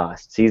season of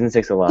Lost, season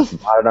 6 of Lost.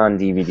 Bought it on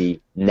DVD.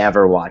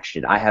 Never watched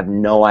it. I have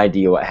no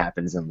idea what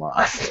happens in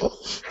Lost.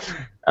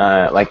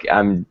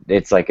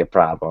 It's like a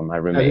problem. My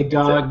roommate.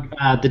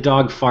 The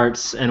dog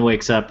farts and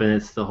wakes up, and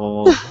it's the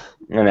whole.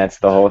 And that's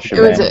the whole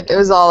shebang. It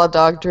was all a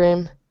dog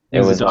dream. It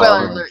was Spoiler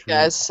all. alert,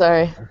 guys.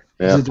 Sorry.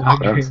 Yeah.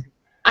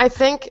 I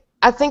think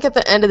at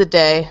the end of the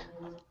day,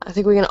 I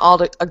think we can all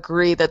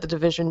agree that the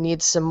Division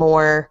needs some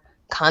more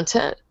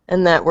content,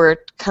 and that we're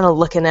kind of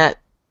looking at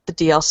the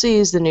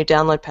DLCs, the new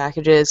download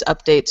packages,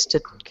 updates to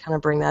kind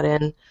of bring that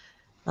in.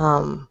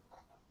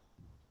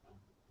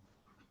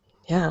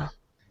 Yeah.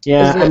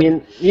 Yeah, I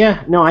mean,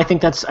 no, I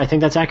think that's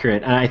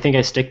accurate. I think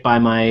I stick by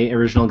my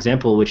original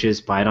example, which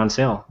is buy it on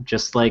sale,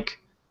 just like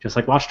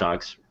Watch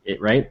Dogs,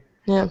 right?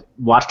 Yeah.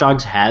 Watch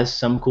Dogs has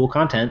some cool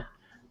content.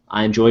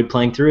 I enjoyed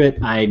playing through it.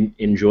 I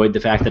enjoyed the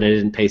fact that I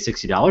didn't pay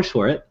 $60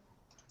 for it.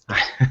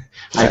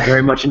 I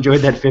very much enjoyed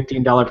that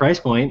 $15 price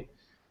point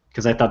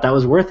because I thought that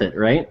was worth it,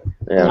 right?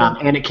 Yeah.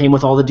 And it came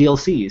with all the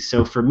DLCs.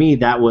 So for me,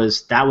 that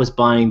was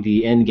buying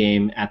the end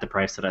game at the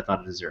price that I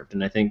thought it deserved.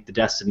 And I think the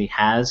Destiny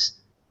has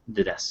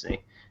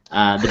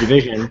The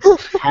Division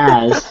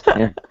has.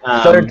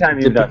 Third time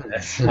you've done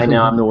this. I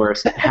know, I'm the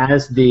worst.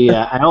 Has the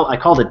I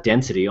called it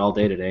density all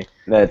day today.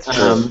 That's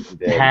true.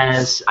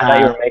 Has I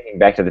thought you were making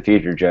Back to the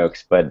Future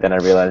jokes, but then I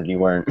realized you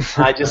weren't.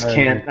 I just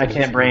can't. I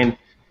can't brain.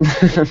 It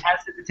has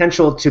the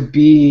potential to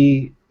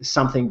be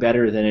something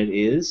better than it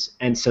is,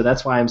 and so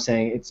that's why I'm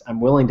saying I'm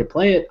willing to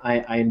play it.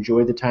 I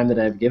enjoy the time that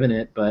I've given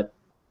it, but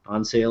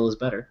on sale is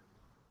better.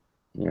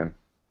 Yeah.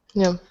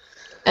 Yeah.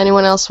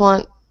 Anyone else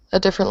want a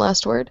different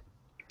last word?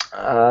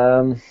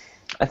 I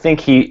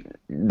think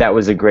that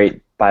was a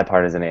great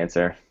bipartisan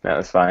answer. That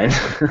was fine.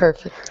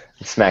 Perfect.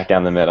 Smack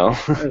down the middle.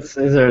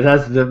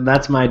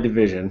 That's my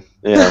Division.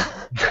 Yeah.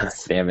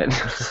 Damn it.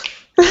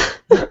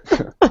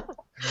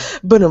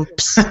 Boom.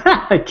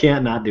 I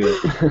can't not do it.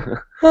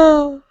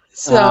 Oh,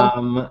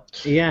 so.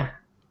 Yeah.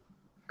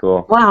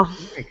 Cool. Wow. All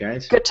right,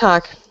 guys. Good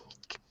talk.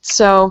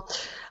 So,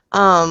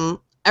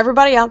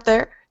 everybody out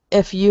there,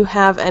 if you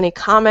have any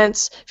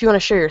comments, if you want to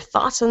share your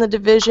thoughts on the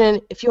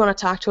Division, if you want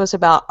to talk to us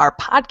about our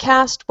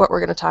podcast, what we're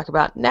going to talk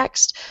about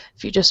next,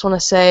 if you just want to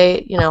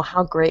say,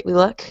 how great we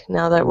look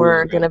now that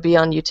we're going to be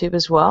on YouTube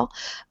as well,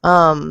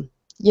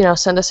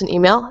 send us an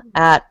email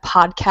at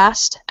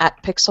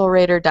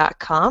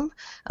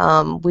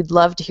podcast@pixelraider.com. We'd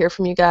love to hear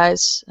from you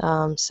guys.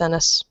 Send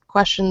us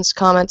questions,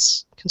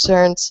 comments,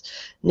 concerns,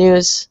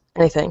 news,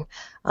 anything.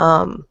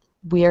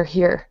 We are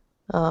here.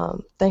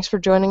 Thanks for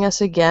joining us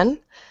again.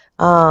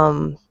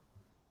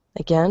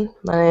 Again,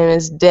 my name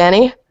is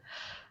Danny.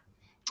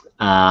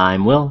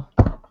 I'm Will.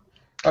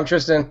 I'm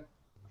Tristan.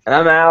 And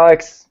I'm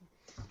Alex.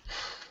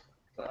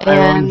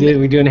 And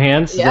we doing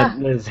hands? Yeah.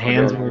 Is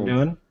hands what we're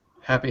doing?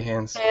 Happy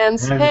hands.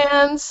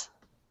 Hands.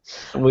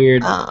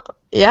 Weird.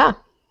 Yeah.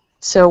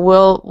 So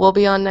we'll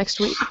be on next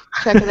week.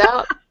 Check it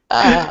out.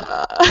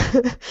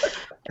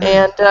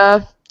 And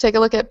take a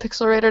look at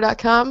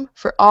pixelraider.com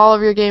for all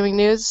of your gaming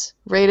news,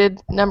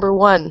 rated number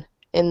 1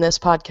 in this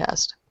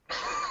podcast.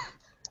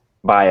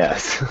 By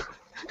us.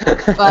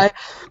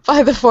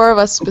 by the 4 of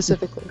us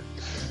specifically.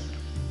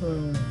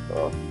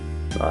 Oh,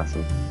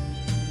 awesome.